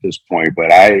unnamed at this point.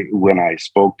 But when I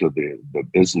spoke to the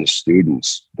business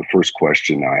students, the first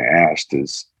question I asked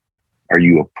is, are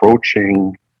you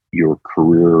approaching your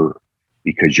career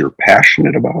because you're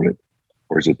passionate about it?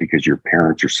 Or is it because your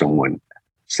parents or someone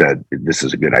said, this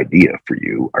is a good idea for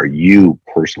you? Are you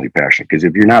personally passionate? Because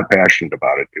if you're not passionate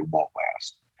about it, it won't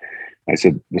last. I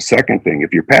said, the second thing,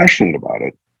 if you're passionate about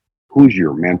it, who's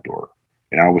your mentor?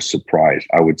 And I was surprised.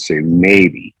 I would say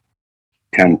maybe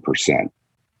 10%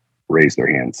 raised their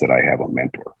hand and said, I have a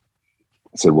mentor.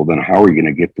 I said, well, then how are you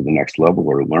going to get to the next level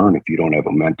or learn if you don't have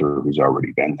a mentor who's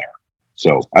already been there?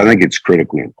 So I think it's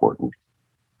critically important.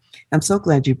 I'm so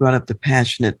glad you brought up the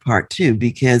passionate part too,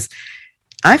 because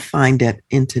I find that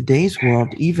in today's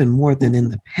world, even more than in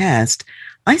the past,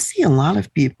 I see a lot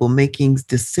of people making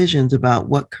decisions about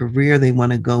what career they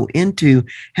want to go into,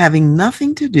 having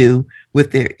nothing to do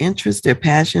with their interests, their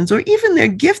passions, or even their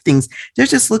giftings. They're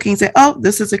just looking and say, oh,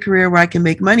 this is a career where I can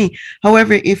make money.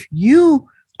 However, if you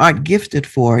aren't gifted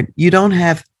for it, you don't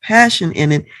have passion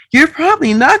in it, you're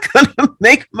probably not going to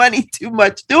make money too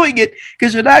much doing it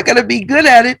because you're not going to be good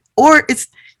at it, or it's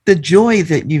the joy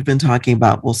that you've been talking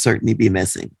about will certainly be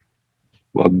missing.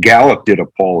 Well, Gallup did a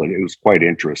poll, and it was quite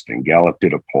interesting. Gallup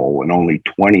did a poll, and only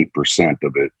 20%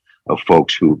 of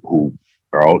folks who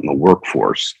are out in the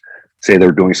workforce say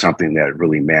they're doing something that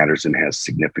really matters and has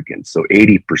significance. So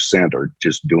 80% are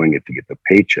just doing it to get the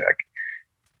paycheck.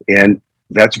 And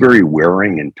that's very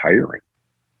wearing and tiring.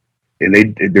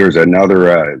 And there's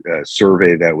another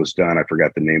survey that was done. I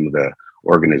forgot the name of the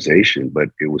organization, but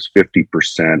it was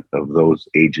 50% of those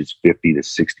ages 50 to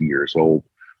 60 years old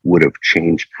would have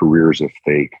changed careers if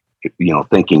they,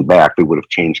 thinking back, they would have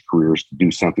changed careers to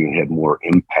do something that had more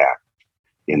impact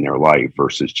in their life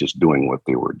versus just doing what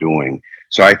they were doing.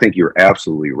 So I think you're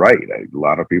absolutely right. A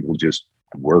lot of people just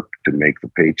work to make the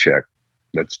paycheck.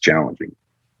 That's challenging.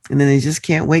 And then they just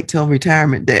can't wait till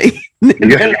retirement day.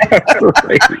 Yeah,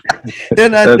 right. they're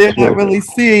not really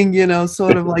seeing,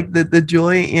 sort of like the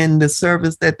joy in the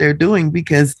service that they're doing,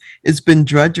 because it's been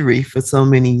drudgery for so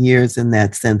many years in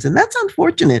that sense. And that's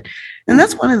unfortunate. And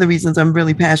that's one of the reasons I'm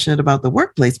really passionate about the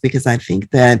workplace, because I think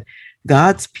that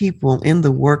God's people in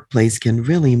the workplace can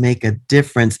really make a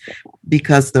difference,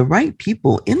 because the right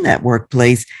people in that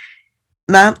workplace,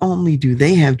 not only do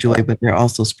they have joy, but they're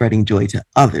also spreading joy to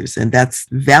others. And that's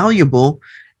valuable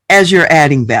as you're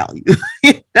adding value.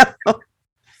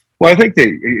 Well, I think that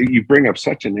you bring up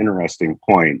such an interesting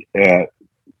point.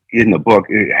 In the book,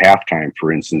 Halftime,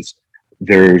 for instance,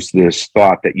 there's this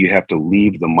thought that you have to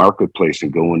leave the marketplace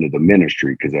and go into the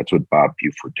ministry, because that's what Bob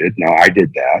Buford did. Now, I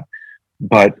did that,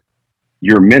 but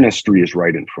your ministry is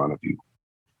right in front of you.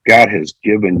 God has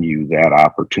given you that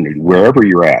opportunity wherever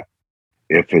you're at.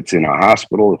 If it's in a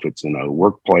hospital, if it's in a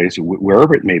workplace,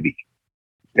 wherever it may be,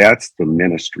 that's the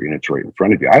ministry, and it's right in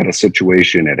front of you. I had a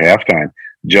situation at Halftime.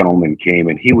 A gentleman came,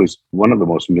 and he was one of the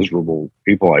most miserable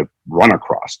people I've run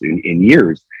across in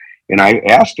years. And I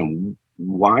asked him,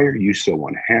 why are you so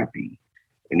unhappy?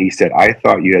 And he said, I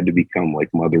thought you had to become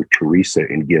like Mother Teresa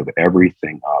and give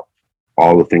everything up,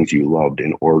 all the things you loved,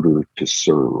 in order to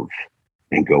serve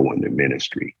and go into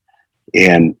ministry.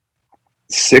 And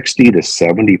 60 to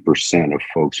 70% of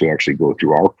folks who actually go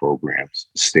through our programs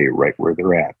stay right where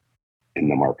they're at in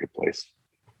the marketplace.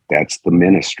 That's the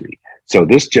ministry. So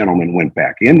this gentleman went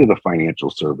back into the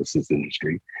financial services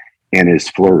industry and is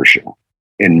flourishing,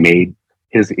 and he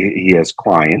has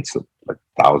clients,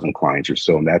 1,000 clients or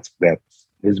so, and that's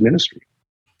his ministry.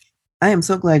 I am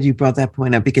so glad you brought that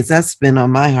point up, because that's been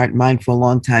on my heart and mind for a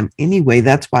long time anyway.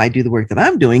 That's why I do the work that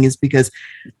I'm doing, is because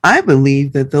I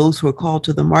believe that those who are called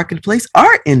to the marketplace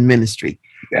are in ministry.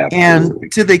 Absolutely.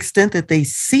 And to the extent that they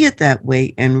see it that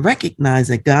way and recognize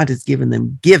that God has given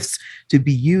them gifts to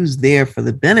be used there for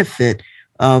the benefit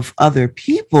of other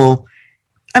people.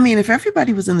 I mean, if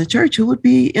everybody was in the church, who would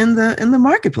be in the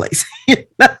marketplace?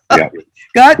 Yeah.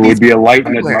 God would be a light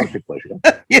in the marketplace.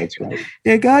 That's right.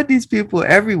 Yeah, God needs people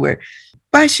everywhere.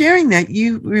 By sharing that,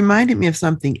 you reminded me of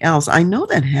something else. I know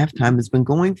that Halftime has been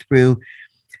going through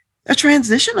a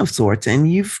transition of sorts,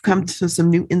 and you've come to some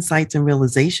new insights and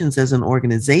realizations as an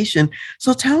organization.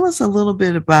 So tell us a little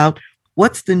bit about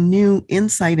what's the new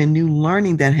insight and new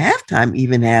learning that Halftime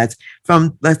even has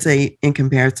from, let's say, in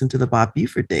comparison to the Bob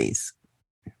Buford days.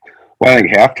 Well, I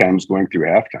think Halftime is going through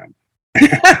halftime.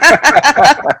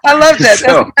 I love that.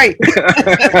 That's great.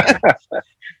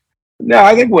 No,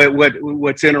 I think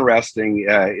what's interesting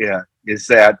is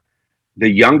that the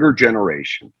younger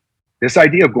generation, this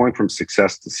idea of going from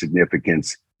success to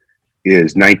significance,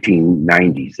 is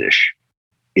 1990s-ish.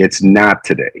 It's not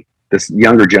today. This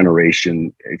younger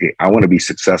generation, I want to be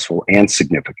successful and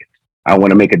significant. I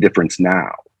want to make a difference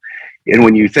now. And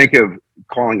when you think of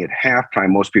calling it halftime,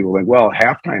 most people think, well,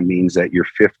 halftime means that you're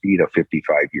 50 to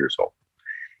 55 years old.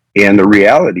 And the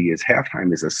reality is,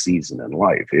 halftime is a season in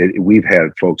life. We've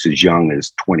had folks as young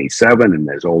as 27 and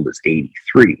as old as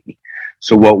 83.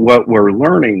 So what we're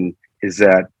learning is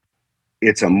that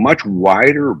it's a much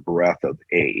wider breadth of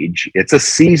age. It's a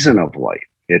season of life.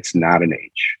 It's not an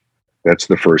age. That's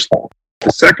the first thing.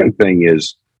 The second thing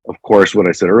is, of course, what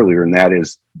I said earlier, and that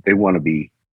is they want to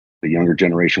be, the younger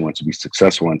generation wants to be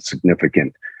successful and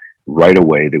significant right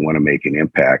away. They want to make an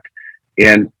impact.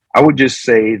 And I would just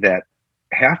say that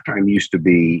halftime used to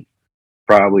be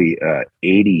probably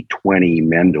 80-20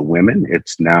 men to women.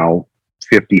 It's now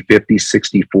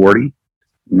 50-50, 60-40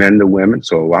 men to women.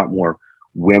 So a lot more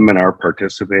women are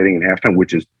participating in halftime,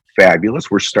 which is fabulous.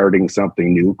 We're starting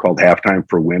something new called Halftime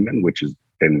for Women, which has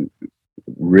been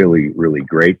really, really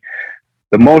great.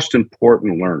 The most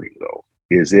important learning, though,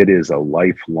 is it is a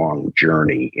lifelong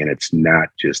journey, and it's not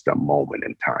just a moment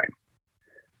in time.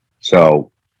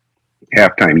 So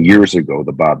halftime years ago,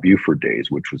 the Bob Buford days,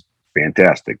 which was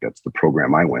fantastic, that's the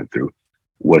program I went through,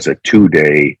 was a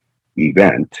 2-day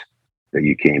event that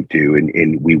you came to,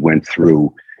 and we went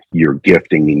through your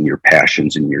gifting and your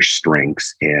passions and your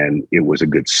strengths, and it was a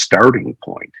good starting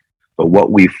point. But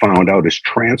what we found out is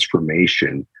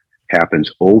transformation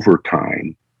happens over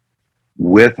time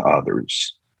with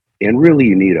others, and really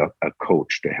you need a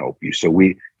coach to help you. So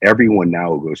everyone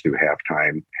now who goes through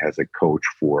halftime has a coach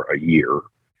for a year,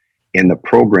 and the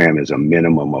program is a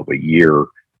minimum of a year,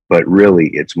 but really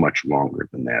it's much longer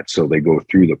than that. So they go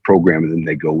through the program and then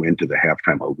they go into the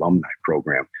halftime alumni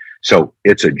program. So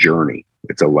it's a journey.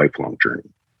 It's a lifelong journey.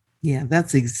 Yeah,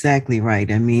 that's exactly right.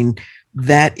 I mean,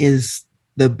 that is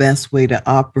the best way to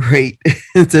operate,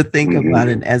 to think about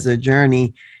it as a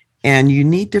journey. And you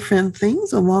need different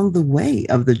things along the way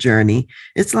of the journey.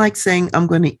 It's like saying, I'm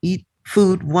going to eat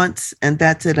food once and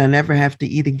that's it. I never have to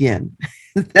eat again.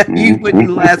 That you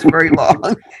wouldn't last very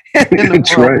long in a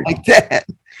That's world right. like that.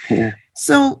 Yeah.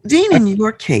 So, Dean, in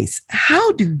your case,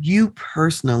 how do you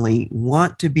personally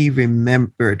want to be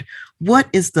remembered? What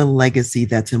is the legacy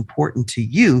that's important to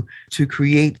you to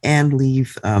create and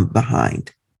leave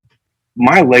behind?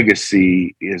 My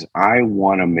legacy is I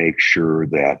want to make sure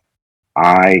that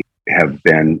I have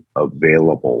been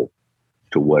available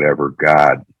to whatever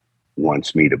God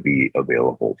wants me to be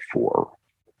available for.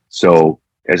 So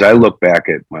as I look back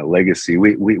at my legacy,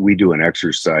 we do an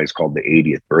exercise called the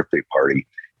 80th birthday party.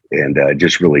 And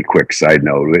just really quick side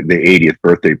note, the 80th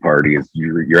birthday party is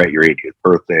you're at your 80th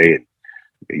birthday, and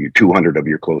your 200 of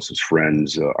your closest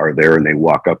friends are there, and they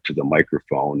walk up to the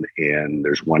microphone, and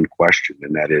there's one question,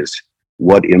 and that is,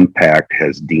 what impact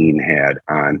has Dean had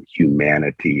on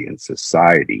humanity and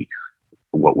society?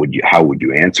 How would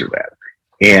you answer that?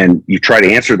 And you try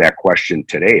to answer that question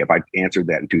today. If I answered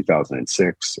that in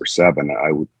 2006 or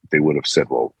 7, they would have said,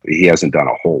 well, he hasn't done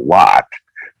a whole lot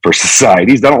for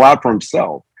society. He's done a lot for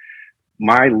himself.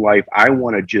 My life, I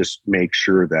want to just make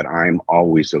sure that I'm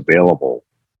always available.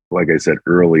 Like I said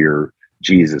earlier,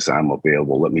 Jesus, I'm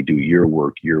available. Let me do your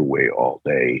work your way all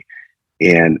day.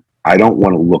 And I don't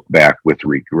want to look back with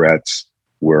regrets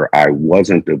where I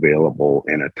wasn't available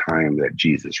in a time that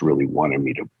Jesus really wanted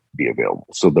me to be available.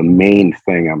 So the main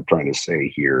thing I'm trying to say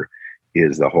here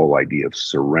is the whole idea of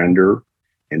surrender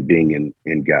and being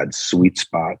in God's sweet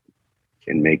spot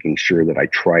and making sure that I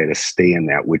try to stay in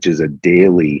that, which is a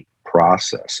daily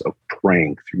process of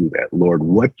praying through that. Lord,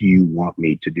 what do you want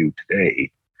me to do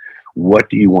today? What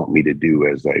do you want me to do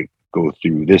as I go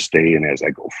through this day and as I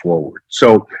go forward?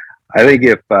 So I think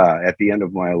if at the end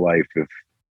of my life, if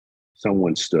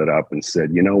someone stood up and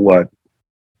said, you know what,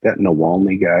 that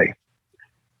Niewolny guy,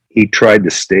 he tried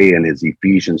to stay in his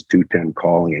Ephesians 2:10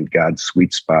 calling in God's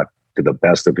sweet spot to the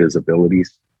best of his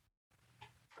abilities,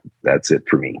 that's it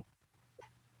for me.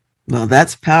 Well,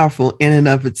 that's powerful in and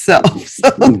of itself. So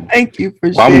thank you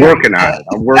for sharing. I'm working on it.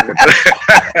 I'm working.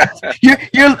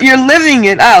 You're living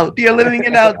it out. You're living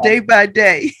it out day by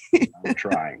day. I'm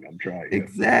trying.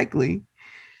 Exactly.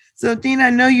 So, Dean, I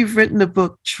know you've written the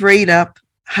book Trade Up: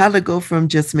 How to Go from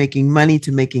Just Making Money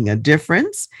to Making a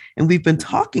Difference. And we've been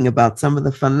talking about some of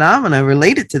the phenomena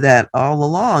related to that all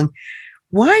along.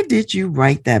 Why did you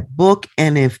write that book?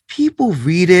 And if people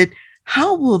read it,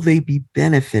 how will they be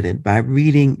benefited by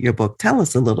reading your book? Tell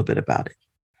us a little bit about it.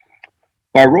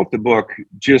 I wrote the book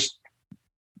just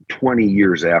 20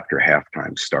 years after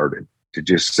halftime started, to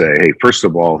just say, hey, first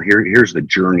of all, here's the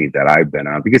journey that I've been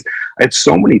on, because I had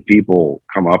so many people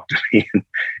come up to me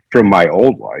from my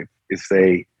old life and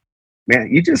say,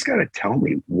 man, you just got to tell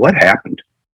me what happened.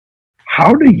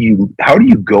 How do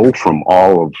you go from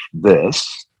all of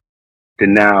this to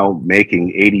now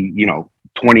making 80,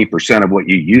 20% of what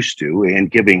you used to,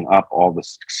 and giving up all the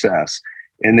success.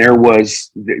 And there was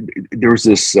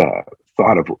this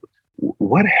thought of,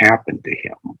 what happened to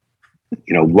him?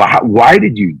 Why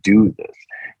did you do this?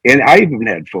 And I even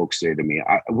had folks say to me,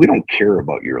 we don't care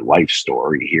about your life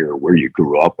story here, where you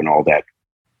grew up and all that.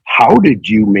 How did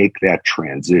you make that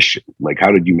transition? Like,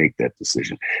 how did you make that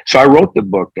decision? So I wrote the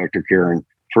book, Dr. Karen.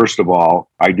 First of all,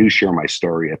 I do share my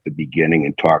story at the beginning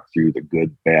and talk through the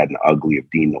good, bad, and ugly of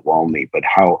Dean Niewolny, but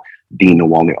how Dean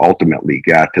Niewolny ultimately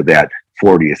got to that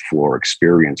 40th floor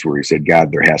experience where he said,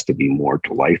 God, there has to be more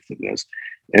to life than this.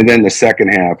 And then the second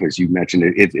half, as you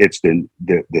mentioned, it's the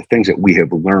things that we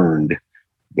have learned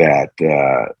that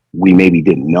we maybe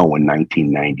didn't know in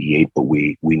 1998, but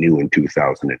we knew in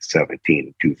 2017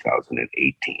 and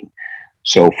 2018.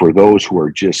 So for those who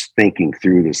are just thinking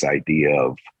through this idea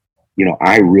of,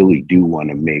 I really do want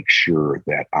to make sure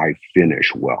that I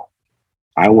finish well.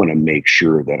 I want to make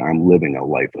sure that I'm living a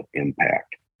life of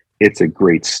impact. It's a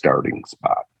great starting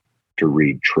spot to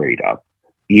read Trade Up.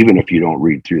 Even if you don't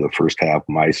read through the first half of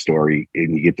my story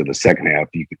and you get to the second half,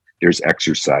 there's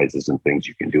exercises and things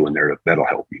you can do in there that'll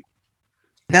help you.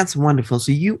 That's wonderful.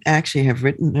 So you actually have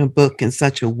written a book in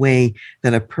such a way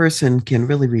that a person can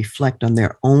really reflect on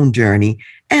their own journey,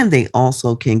 and they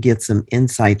also can get some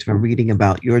insights from reading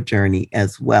about your journey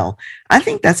as well. I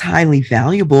think that's highly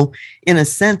valuable. In a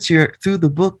sense, through the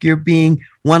book, you're being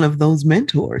one of those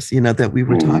mentors, that we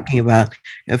were talking about,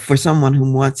 for someone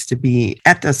who wants to be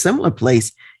at a similar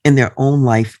place in their own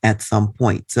life at some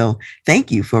point. So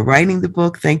thank you for writing the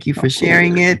book. Thank you for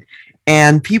sharing it.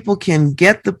 And people can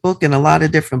get the book in a lot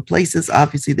of different places.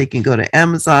 Obviously, they can go to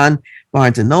Amazon,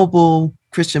 Barnes & Noble,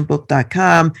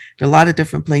 christianbook.com. There are a lot of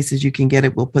different places you can get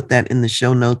it. We'll put that in the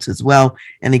show notes as well.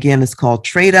 And again, it's called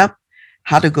Trade Up,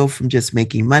 How to Go from Just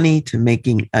Making Money to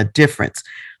Making a Difference.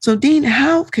 So, Dean,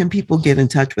 how can people get in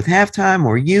touch with Halftime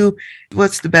or you?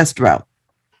 What's the best route?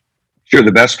 Sure.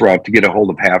 The best route to get a hold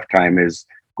of Halftime is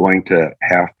going to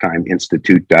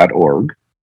halftimeinstitute.org.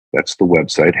 That's the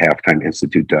website,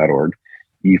 halftimeinstitute.org.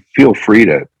 You feel free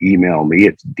to email me.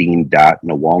 It's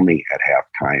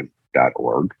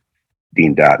dean.niewolny@halftime.org.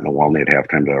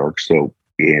 dean.niewolny@halftime.org. So,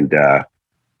 and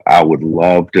I would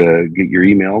love to get your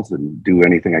emails and do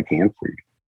anything I can for you.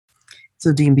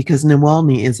 So, Dean, because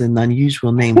Niewolny is an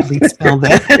unusual name, please spell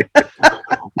that.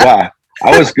 Wow.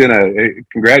 I was going to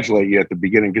congratulate you at the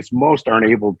beginning because most aren't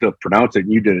able to pronounce it,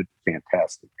 and you did it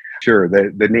fantastic. Sure.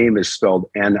 The name is spelled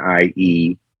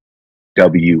Niewolny.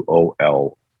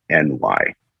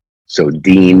 So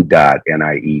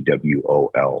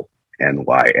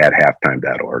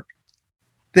dean.niewolny@halftime.org.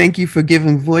 Thank you for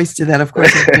giving voice to that. Of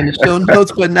course, it's in the show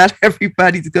notes, but not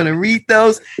everybody's going to read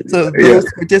those. So those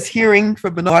who are just hearing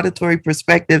from an auditory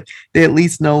perspective, they at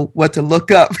least know what to look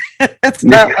up. It's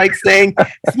not like saying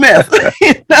Smith.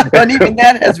 And even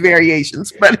that has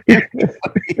variations. But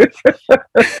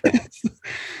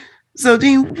so,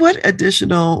 Dean, what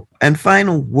additional and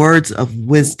final words of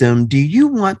wisdom do you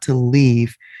want to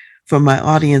leave for my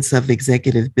audience of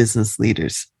executive business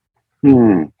leaders?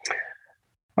 I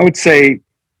would say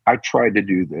I tried to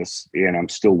do this and I'm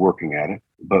still working at it,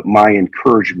 but my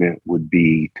encouragement would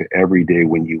be to every day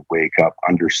when you wake up,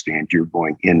 understand you're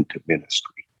going into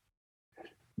ministry.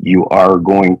 You are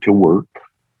going to work.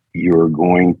 You're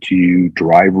going to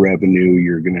drive revenue.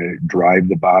 You're going to drive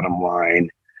the bottom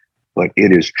line. But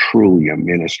it is truly a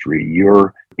ministry.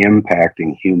 You're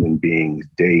impacting human beings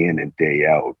day in and day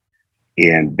out.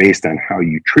 And based on how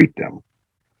you treat them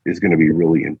is going to be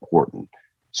really important.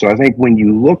 So I think when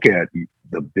you look at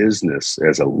the business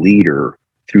as a leader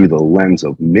through the lens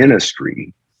of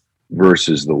ministry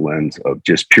versus the lens of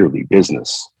just purely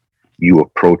business, you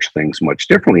approach things much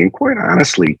differently. And quite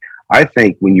honestly, I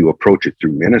think when you approach it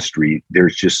through ministry,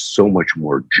 there's just so much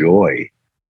more joy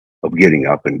of getting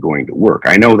up and going to work.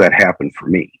 I know that happened for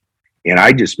me. And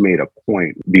I just made a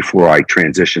point before I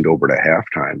transitioned over to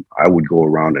Halftime. I would go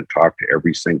around and talk to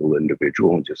every single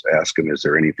individual and just ask them, is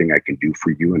there anything I can do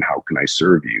for you and how can I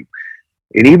serve you?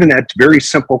 And even that very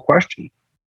simple question,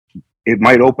 it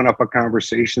might open up a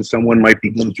conversation. Someone might be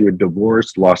going through a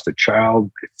divorce, lost a child,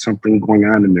 something going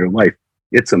on in their life.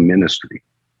 It's a ministry.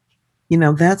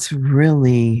 That's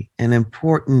really an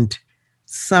important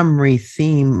summary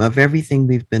theme of everything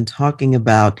we've been talking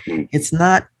about. It's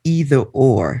not either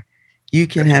or. You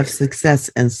can have success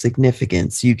and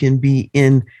significance. You can be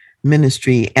in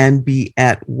ministry and be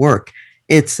at work.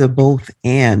 It's a both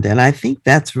and. And I think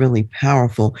that's really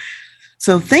powerful.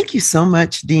 So thank you so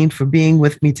much, Dean, for being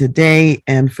with me today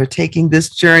and for taking this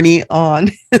journey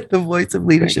on the Voice of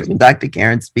Leadership and Dr.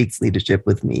 Karen Speaks Leadership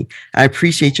with me. I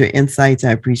appreciate your insights. I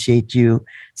appreciate you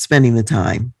spending the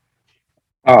time.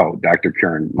 Oh, Dr.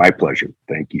 Karen, my pleasure.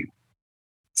 Thank you.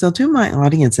 So to my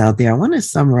audience out there, I want to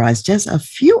summarize just a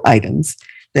few items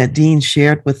that Dean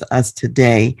shared with us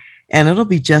today, and it'll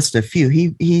be just a few.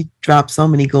 He dropped so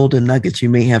many golden nuggets, you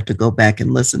may have to go back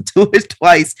and listen to it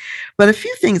twice. But a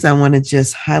few things I want to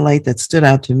just highlight that stood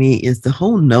out to me is the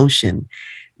whole notion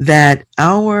that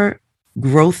our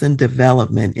growth and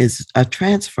development is a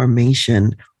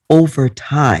transformation over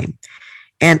time.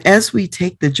 And as we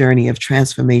take the journey of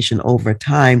transformation over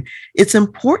time, it's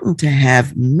important to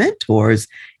have mentors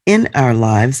in our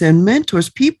lives, and mentors,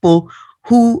 people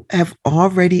who have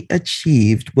already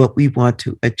achieved what we want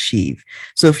to achieve.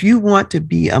 So if you want to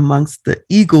be amongst the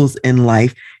eagles in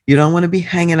life, you don't want to be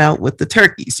hanging out with the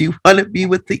turkeys. You want to be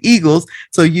with the eagles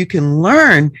so you can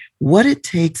learn what it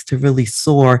takes to really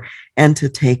soar and to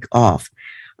take off.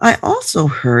 I also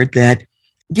heard that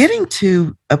getting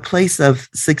to a place of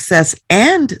success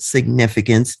and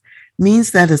significance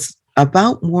means that it's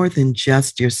about more than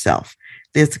just yourself.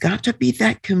 There's got to be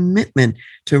that commitment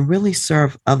to really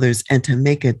serve others and to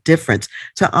make a difference,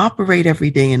 to operate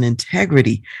every day in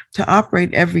integrity, to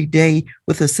operate every day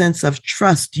with a sense of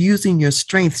trust, using your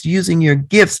strengths, using your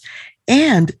gifts,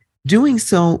 and doing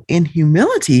so in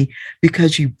humility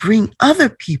because you bring other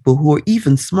people who are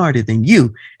even smarter than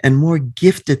you and more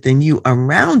gifted than you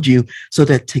around you so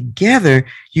that together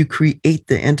you create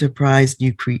the enterprise,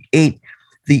 you create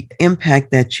the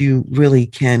impact that you really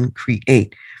can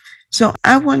create. So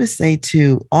I want to say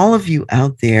to all of you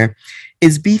out there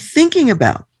is be thinking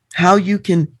about how you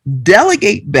can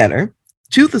delegate better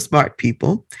to the smart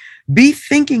people. Be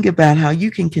thinking about how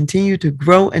you can continue to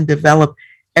grow and develop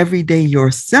every day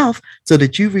yourself so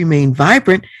that you remain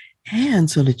vibrant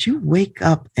and so that you wake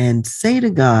up and say to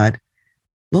God,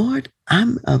 Lord,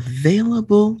 I'm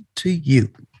available to you.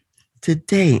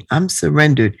 Today, I'm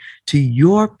surrendered to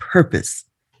your purpose.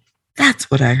 That's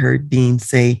what I heard Dean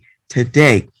say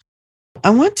today. I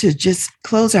want to just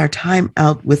close our time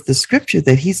out with the scripture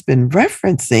that he's been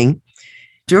referencing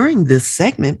during this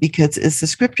segment because it's a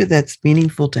scripture that's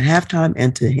meaningful to halftime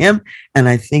and to him, and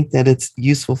I think that it's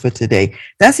useful for today.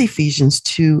 That's Ephesians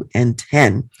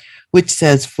 2:10, which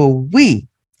says, "For we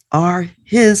are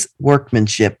his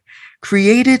workmanship,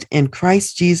 created in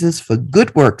Christ Jesus for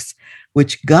good works,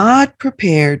 which God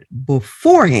prepared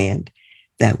beforehand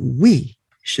that we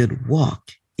should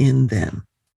walk in them."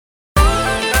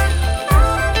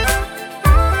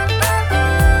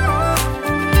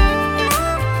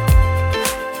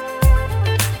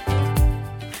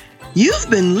 You've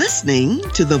been listening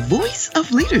to The Voice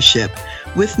of Leadership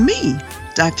with me,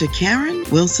 Dr. Karen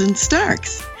Wilson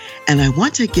Starks. And I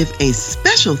want to give a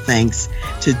special thanks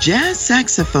to jazz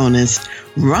saxophonist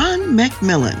Ron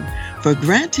McMillan for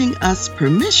granting us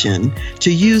permission to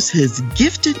use his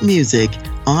gifted music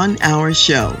on our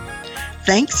show.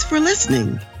 Thanks for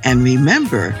listening. And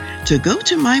remember to go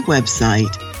to my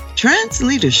website,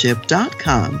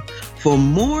 transleadership.com, for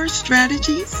more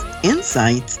strategies,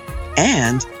 insights,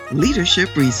 and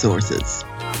leadership resources.